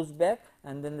goes back,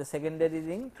 and then the secondary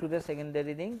ring through the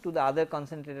secondary ring to the other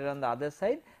concentrator on the other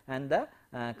side, and the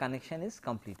connection is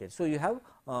completed. So, you have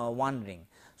 1 ring.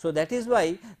 So, that is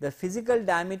why the physical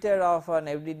diameter of an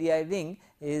FDDI ring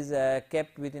is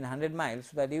kept within 100 miles,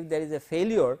 so that if there is a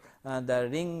failure, the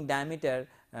ring diameter,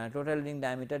 total ring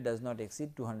diameter does not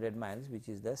exceed 200 miles, which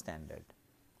is the standard.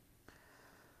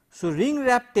 So, ring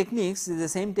wrap techniques is the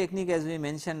same technique as we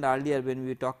mentioned earlier when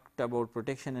we talked about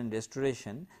protection and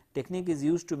restoration. Technique is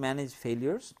used to manage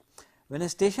failures. When a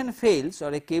station fails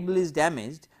or a cable is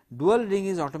damaged, dual ring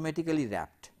is automatically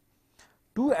wrapped.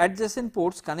 2 adjacent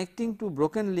ports connecting to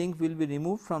broken link will be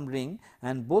removed from ring,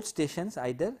 and both stations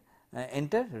either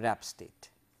enter wrap state.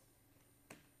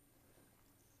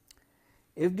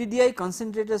 FDDI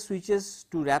concentrator switches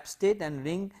to wrap state and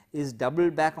ring is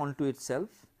doubled back onto itself.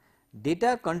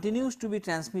 Data continues to be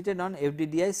transmitted on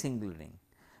FDDI single ring.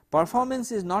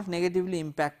 Performance is not negatively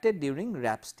impacted during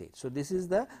wrap state. So, this is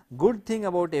the good thing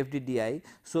about FDDI.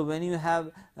 So, when you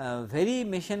have very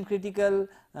mission critical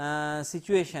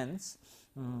situations,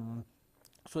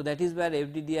 so that is where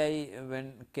FDDI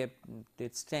when kept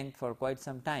its strength for quite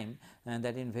some time, and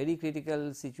that in very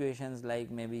critical situations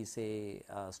like maybe say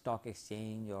stock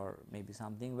exchange or maybe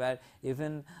something where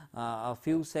even a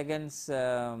few seconds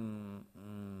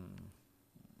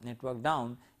network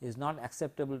down is not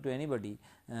acceptable to anybody.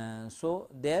 So,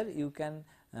 there you can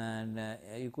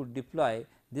you could deploy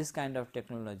this kind of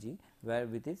technology where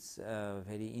with its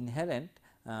very inherent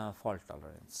fault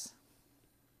tolerance.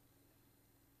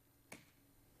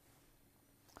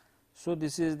 So,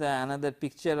 this is the another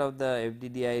picture of the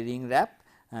FDDI ring wrap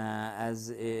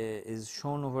as is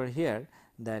shown over here,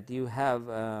 that you have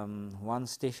one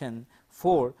station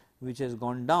 4 which has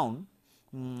gone down.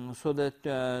 So, that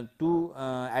 2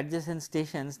 adjacent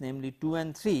stations, namely 2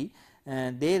 and 3,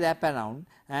 they wrap around,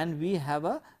 and we have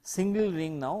a single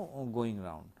ring now going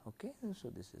round. Okay. So,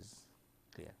 this is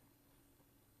clear.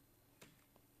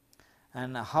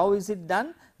 And how is it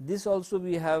done? This also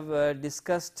we have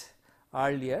discussed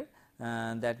earlier,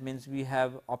 that means we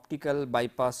have optical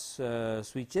bypass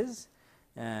switches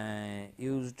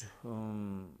used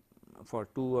for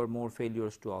 2 or more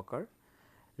failures to occur.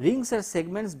 Rings are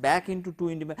segments back into 2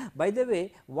 independent. By the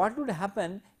way, what would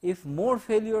happen if more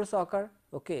failures occur?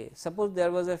 Okay, suppose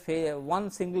there was a one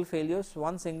single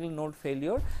node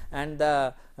failure, and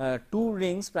the 2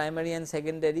 rings, primary and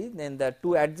secondary, then the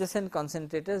 2 adjacent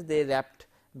concentrators, they wrapped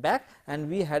back, and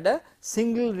we had a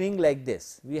single ring like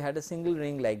this.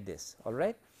 All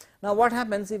right. Now, what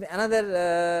happens if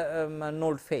another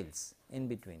node fails in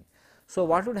between? So,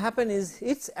 what would happen is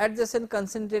its adjacent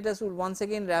concentrators would once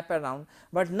again wrap around,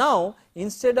 but now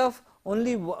instead of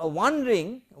only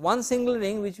one single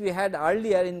ring which we had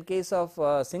earlier in case of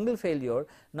single failure,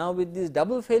 now with this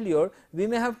double failure we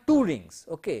may have 2 rings.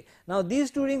 Okay. Now,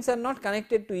 these 2 rings are not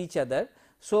connected to each other.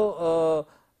 So,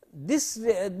 these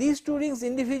 2 rings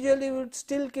individually would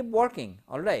still keep working,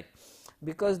 all right,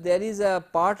 because there is a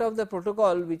part of the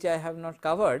protocol which I have not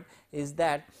covered, is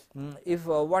that if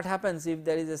what happens if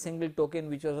there is a single token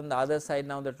which was on the other side,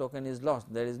 now the token is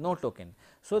lost, there is no token.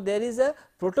 So, there is a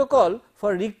protocol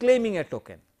for reclaiming a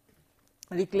token,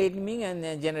 reclaiming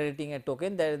and generating a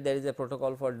token, there is a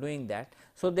protocol for doing that.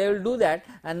 So, they will do that,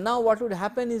 and now what would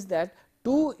happen is that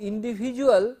 2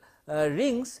 individual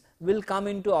rings will come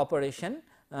into operation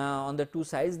on the 2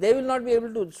 sides. They will not be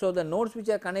able to. So, the nodes which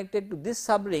are connected to this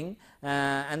subring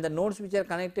and the nodes which are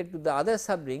connected to the other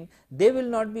subring, they will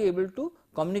not be able to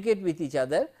communicate with each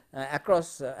other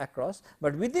across,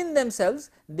 but within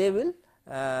themselves they will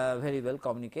very well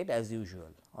communicate as usual,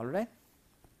 all right.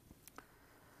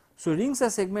 So, rings are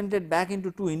segmented back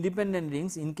into 2 independent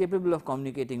rings incapable of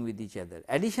communicating with each other.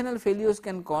 Additional failures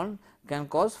can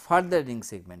cause further ring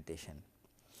segmentation.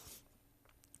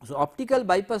 So, optical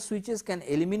bypass switches can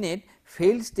eliminate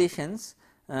failed stations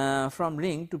from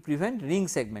ring to prevent ring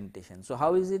segmentation. So,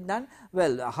 how is it done?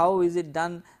 Well, how is it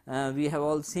done? We have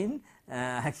all seen,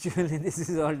 actually this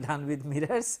is all done with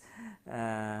mirrors.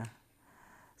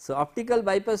 So, optical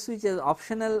bypass switch has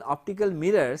optional optical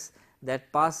mirrors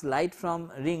that pass light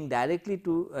from ring directly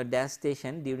to a dash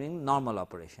station during normal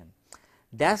operation.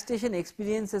 Dash station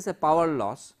experiences a power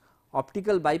loss.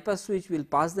 Optical bypass switch will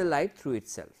pass the light through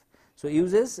itself. So,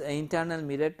 uses an internal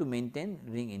mirror to maintain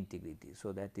ring integrity.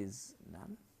 So, that is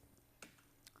done.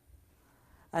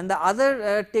 And the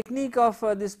other technique of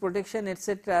this protection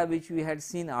etc., which we had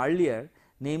seen earlier,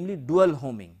 namely dual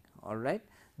homing, all right.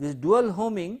 This dual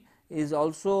homing is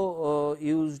also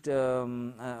used,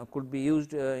 could be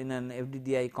used in an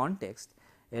FDDI context.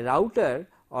 A router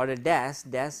or a dash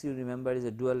you remember is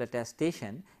a dual attached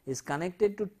station, is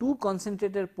connected to 2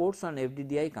 concentrator ports on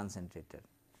FDDI concentrator.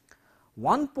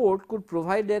 One port could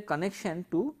provide a connection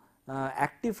to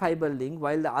active fiber link,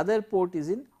 while the other port is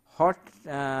in hot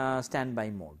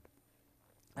standby mode.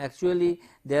 Actually,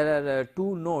 there are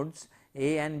 2 nodes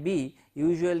A and B.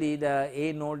 Usually the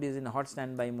A node is in hot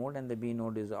standby mode and the B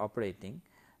node is operating.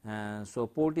 So,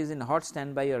 port is in hot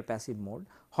standby or passive mode.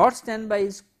 Hot standby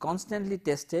is constantly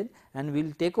tested and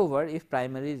will take over if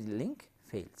primary link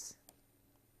fails.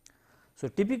 So,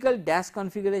 typical dash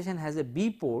configuration has a B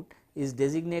port is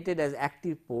designated as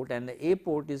active port and the A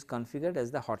port is configured as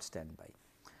the hot standby.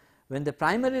 When the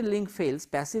primary link fails,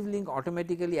 passive link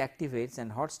automatically activates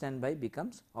and hot standby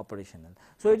becomes operational.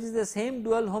 So, it is the same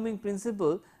dual homing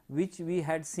principle which we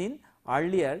had seen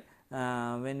earlier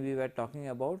when we were talking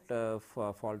about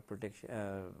fault protection,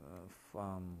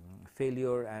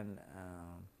 failure and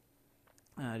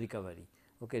recovery,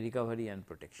 recovery and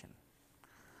protection.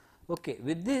 Okay,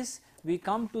 with this we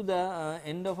come to the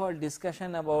end of our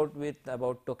discussion about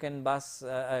token bus,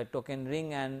 token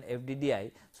ring and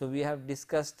FDDI. So, we have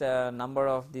discussed a number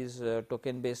of these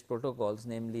token based protocols,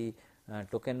 namely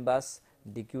token bus,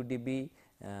 DQDB,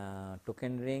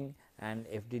 token ring and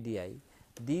FDDI.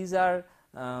 These are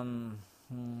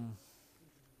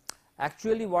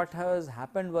actually what has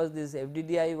happened was this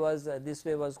FDDI was this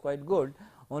way was quite good,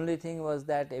 only thing was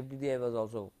that FDDI was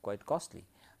also quite costly.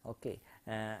 Okay.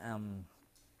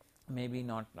 Maybe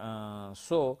not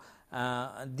so.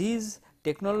 These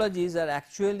technologies are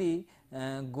actually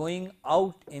going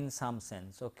out in some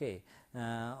sense. Okay.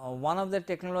 One of the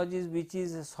technologies which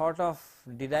is sort of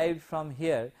derived from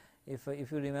here, if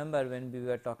you remember when we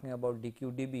were talking about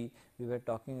DQDB, we were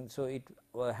talking, so it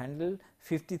handled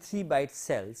 53 byte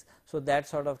cells. So, that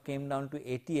sort of came down to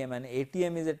ATM, and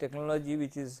ATM is a technology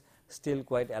which is still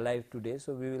quite alive today.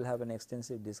 So, we will have an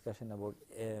extensive discussion about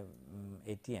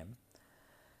ATM.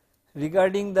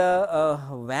 Regarding the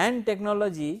WAN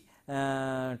technology,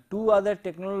 2 other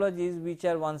technologies which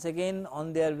are once again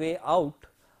on their way out,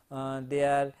 they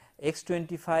are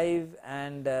X25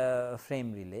 and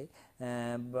frame relay.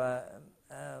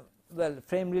 Well,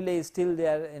 frame relay is still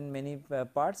there in many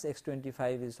parts,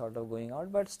 X25 is sort of going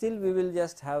out, but still we will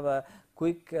just have a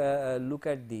quick look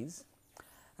at these.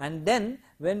 And then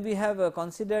when we have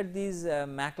considered these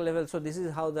Mach level, so this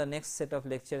is how the next set of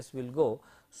lectures will go.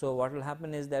 So what will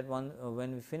happen is that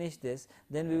when we finish this,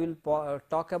 then we will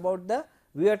talk about the,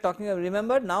 we are talking of,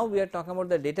 remember now we are talking about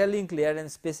the data link layer and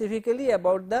specifically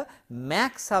about the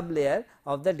Mach sublayer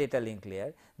of the data link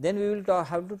layer. Then we will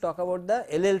have to talk about the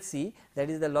LLC, that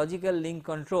is the logical link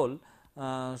control.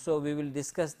 So we will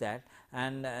discuss that,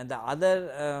 and the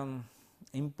other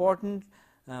important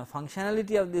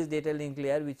functionality of this data link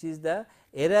layer, which is the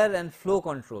error and flow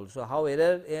control. So how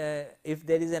error, if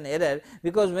there is an error,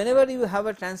 because whenever you have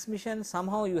a transmission,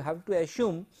 somehow you have to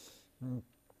assume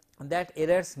that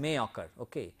errors may occur.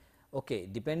 Okay,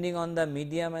 depending on the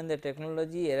medium and the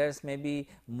technology, errors may be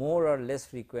more or less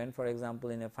frequent. For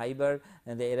example, in a fiber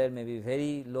the error may be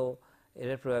very low,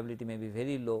 error probability may be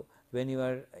very low. When you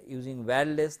are using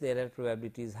wireless, the error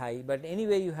probability is high, but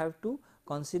anyway you have to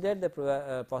consider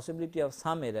the possibility of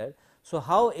some error. So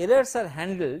how errors are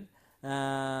handled,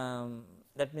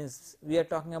 that means we are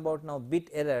talking about now bit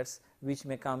errors which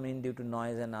may come in due to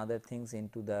noise and other things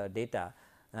into the data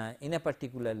in a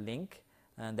particular link,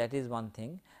 that is one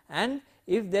thing. And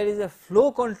if there is a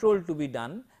flow control to be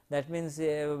done, that means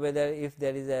whether if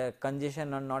there is a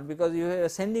congestion or not, because you are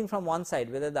sending from one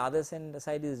side, whether the other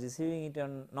side is receiving it or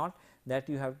not, that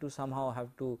you have to somehow have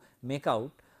to make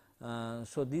out.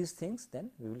 So these things then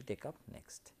we will take up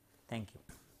next. Thank you.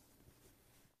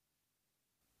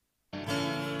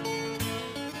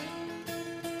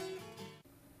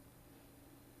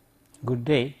 Good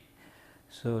day.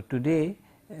 So today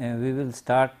we will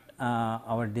start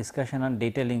our discussion on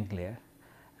data link layer.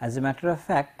 As a matter of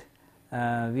fact,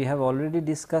 we have already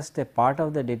discussed a part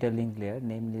of the data link layer,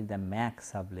 namely the Mach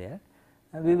sublayer.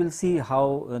 We will see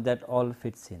how that all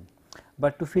fits in.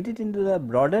 But to fit it into the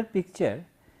broader picture,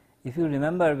 if you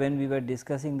remember when we were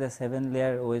discussing the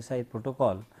 7-layer OSI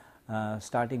protocol,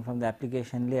 starting from the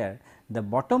application layer, the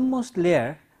bottommost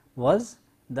layer was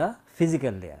the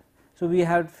physical layer. So we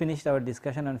have finished our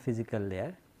discussion on physical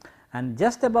layer, and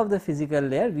just above the physical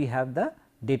layer we have the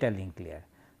data link layer.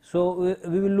 So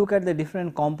we will look at the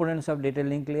different components of data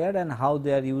link layer and how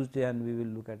they are used, and we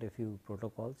will look at a few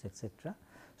protocols, etc.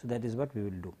 So that is what we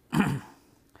will do.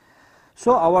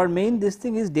 So our main this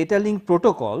thing is data link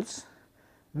protocols,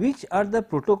 which are the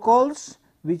protocols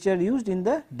which are used in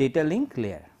the data link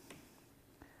layer.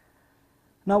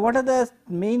 Now what are the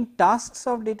main tasks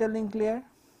of data link layer?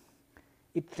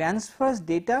 It transfers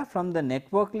data from the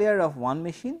network layer of one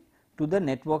machine to the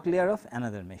network layer of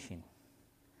another machine.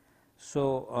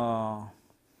 So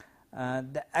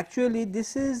actually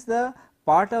this is the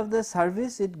part of the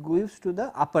service it gives to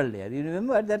the upper layer. You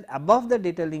remember that above the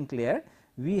data link layer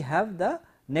we have the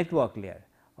network layer,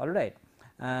 alright.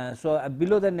 So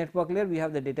below the network layer we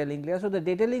have the data link layer. So the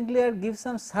data link layer gives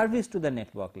some service to the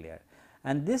network layer,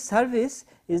 and this service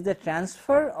is the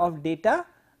transfer of data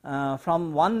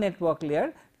from one network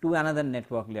layer to another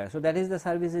network layer. So that is the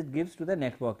service it gives to the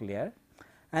network layer,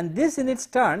 and this in its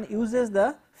turn uses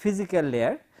the physical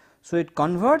layer. So it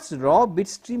converts raw bit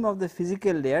stream of the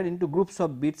physical layer into groups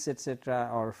of bits, etc.,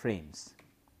 or frames.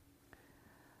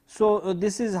 So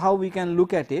this is how we can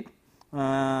look at it.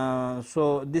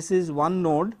 So this is one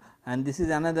node and this is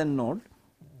another node.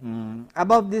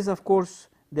 Above this, of course,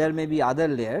 there may be other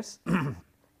layers.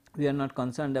 We are not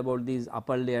concerned about these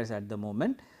upper layers at the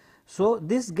moment. So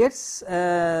this gets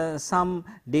some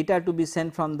data to be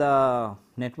sent from the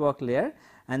network layer,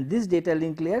 and this data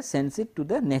link layer sends it to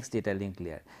the next data link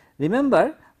layer.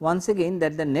 Remember once again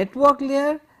that the network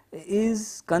layer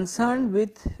is concerned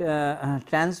with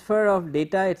transfer of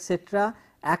data, etc.,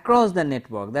 across the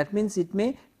network. That means it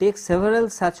may take several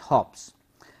such hops,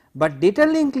 but data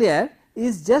link layer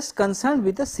is just concerned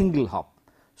with a single hop.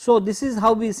 So this is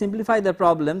how we simplify the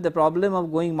problem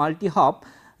of going multi hop.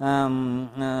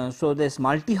 So this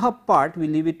multi hop part we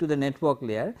leave it to the network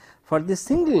layer. For this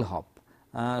single hop,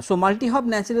 so multi hop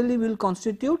naturally will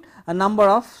constitute a number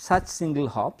of such single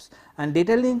hops, and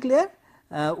data link layer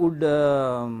would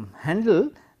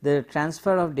handle the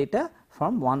transfer of data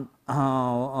from one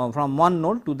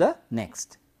node to the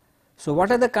next. So what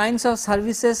are the kinds of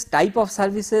services, type of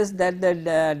services that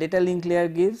the data link layer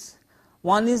gives?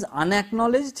 One is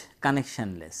unacknowledged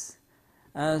connectionless.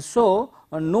 So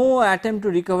no attempt to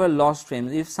recover lost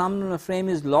frames. If some frame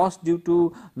is lost due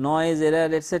to noise,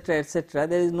 error, etc., etc.,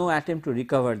 there is no attempt to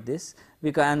recover this,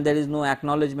 because and there is no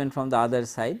acknowledgement from the other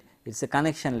side. It is a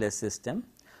connectionless system.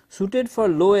 suited for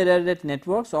low error rate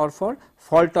networks or for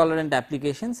fault tolerant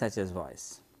applications such as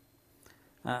voice.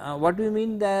 What do we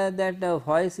mean that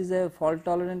voice is a fault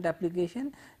tolerant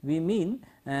application? We mean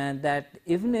that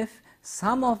even if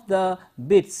some of the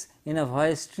bits in a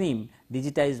voice stream,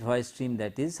 digitized voice stream,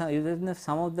 that is, even if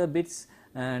some of the bits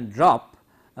drop,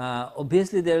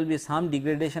 obviously there will be some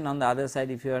degradation on the other side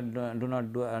if you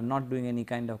are not doing any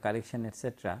kind of correction,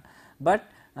 etc. But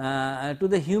to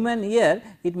the human ear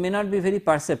it may not be very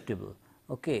perceptible.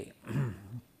 Okay.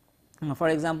 For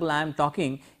example, I am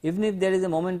talking, even if there is a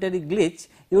momentary glitch,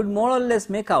 you would more or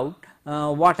less make out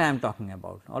what I am talking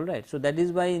about, all right. So, that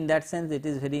is why in that sense it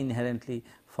is very inherently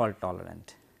fault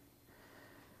tolerant.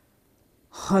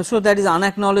 So, that is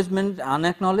unacknowledged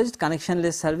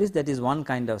connectionless service, that is one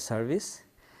kind of service.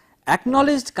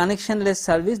 Acknowledged connectionless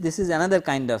service, this is another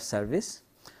kind of service.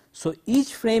 So,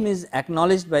 each frame is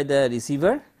acknowledged by the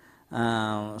receiver.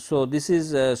 So, this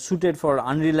is suited for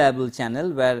unreliable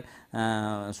channel where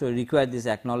so require this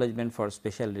acknowledgement for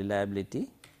special reliability.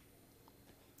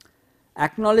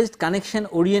 Acknowledged connection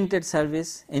oriented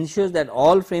service ensures that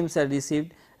all frames are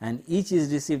received and each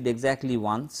is received exactly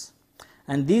once,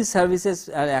 and these services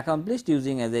are accomplished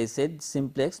using, as I said,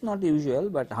 simplex, not usual,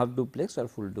 but half duplex or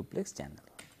full duplex channels.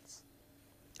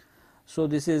 So,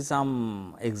 this is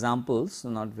some examples,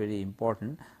 not very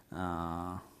important.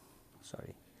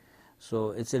 Sorry.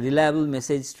 So, it is a reliable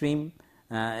message stream.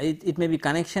 It may be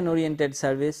connection oriented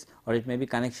service or it may be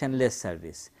connectionless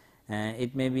service.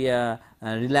 It may be a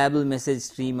reliable message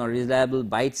stream or reliable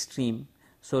byte stream.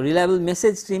 So, reliable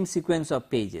message stream sequence of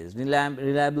pages,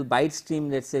 reliable byte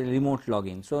stream, let us say remote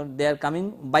login. So, they are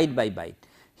coming byte by byte.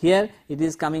 Here it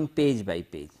is coming page by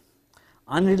page.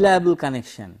 Unreliable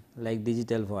connection like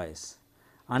digital voice,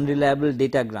 unreliable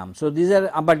datagram. So, these are,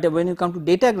 but when you come to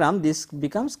datagram, this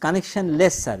becomes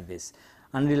connectionless service,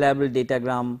 unreliable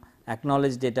datagram,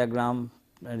 acknowledged datagram,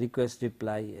 request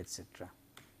reply, etc.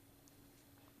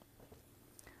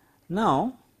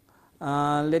 Now,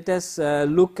 let us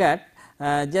look at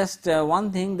just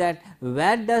one thing, that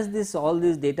where does this all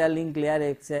this data link layer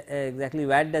exactly,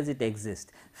 where does it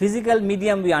exist? Physical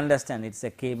medium we understand, it is a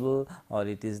cable or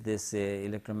it is this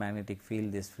electromagnetic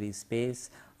field, this free space,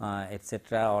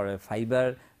 etc., or a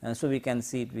fiber. So, we can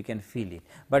see it, we can feel it,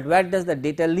 but where does the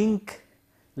data link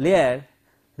layer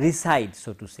reside,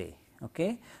 so to say.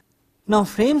 Okay. Now,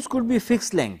 frames could be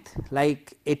fixed length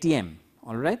like ATM,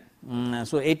 all right.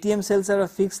 So, ATM cells are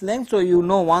of fixed length. So, you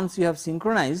know, once you have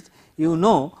synchronized, you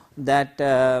know that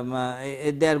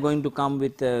they are going to come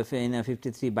with in a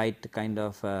 53 byte kind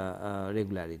of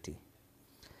regularity.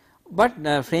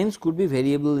 But frames could be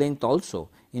variable length also,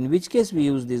 in which case we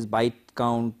use this byte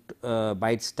count,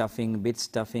 byte stuffing, bit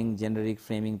stuffing, generic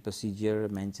framing procedure,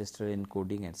 Manchester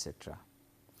encoding, etc.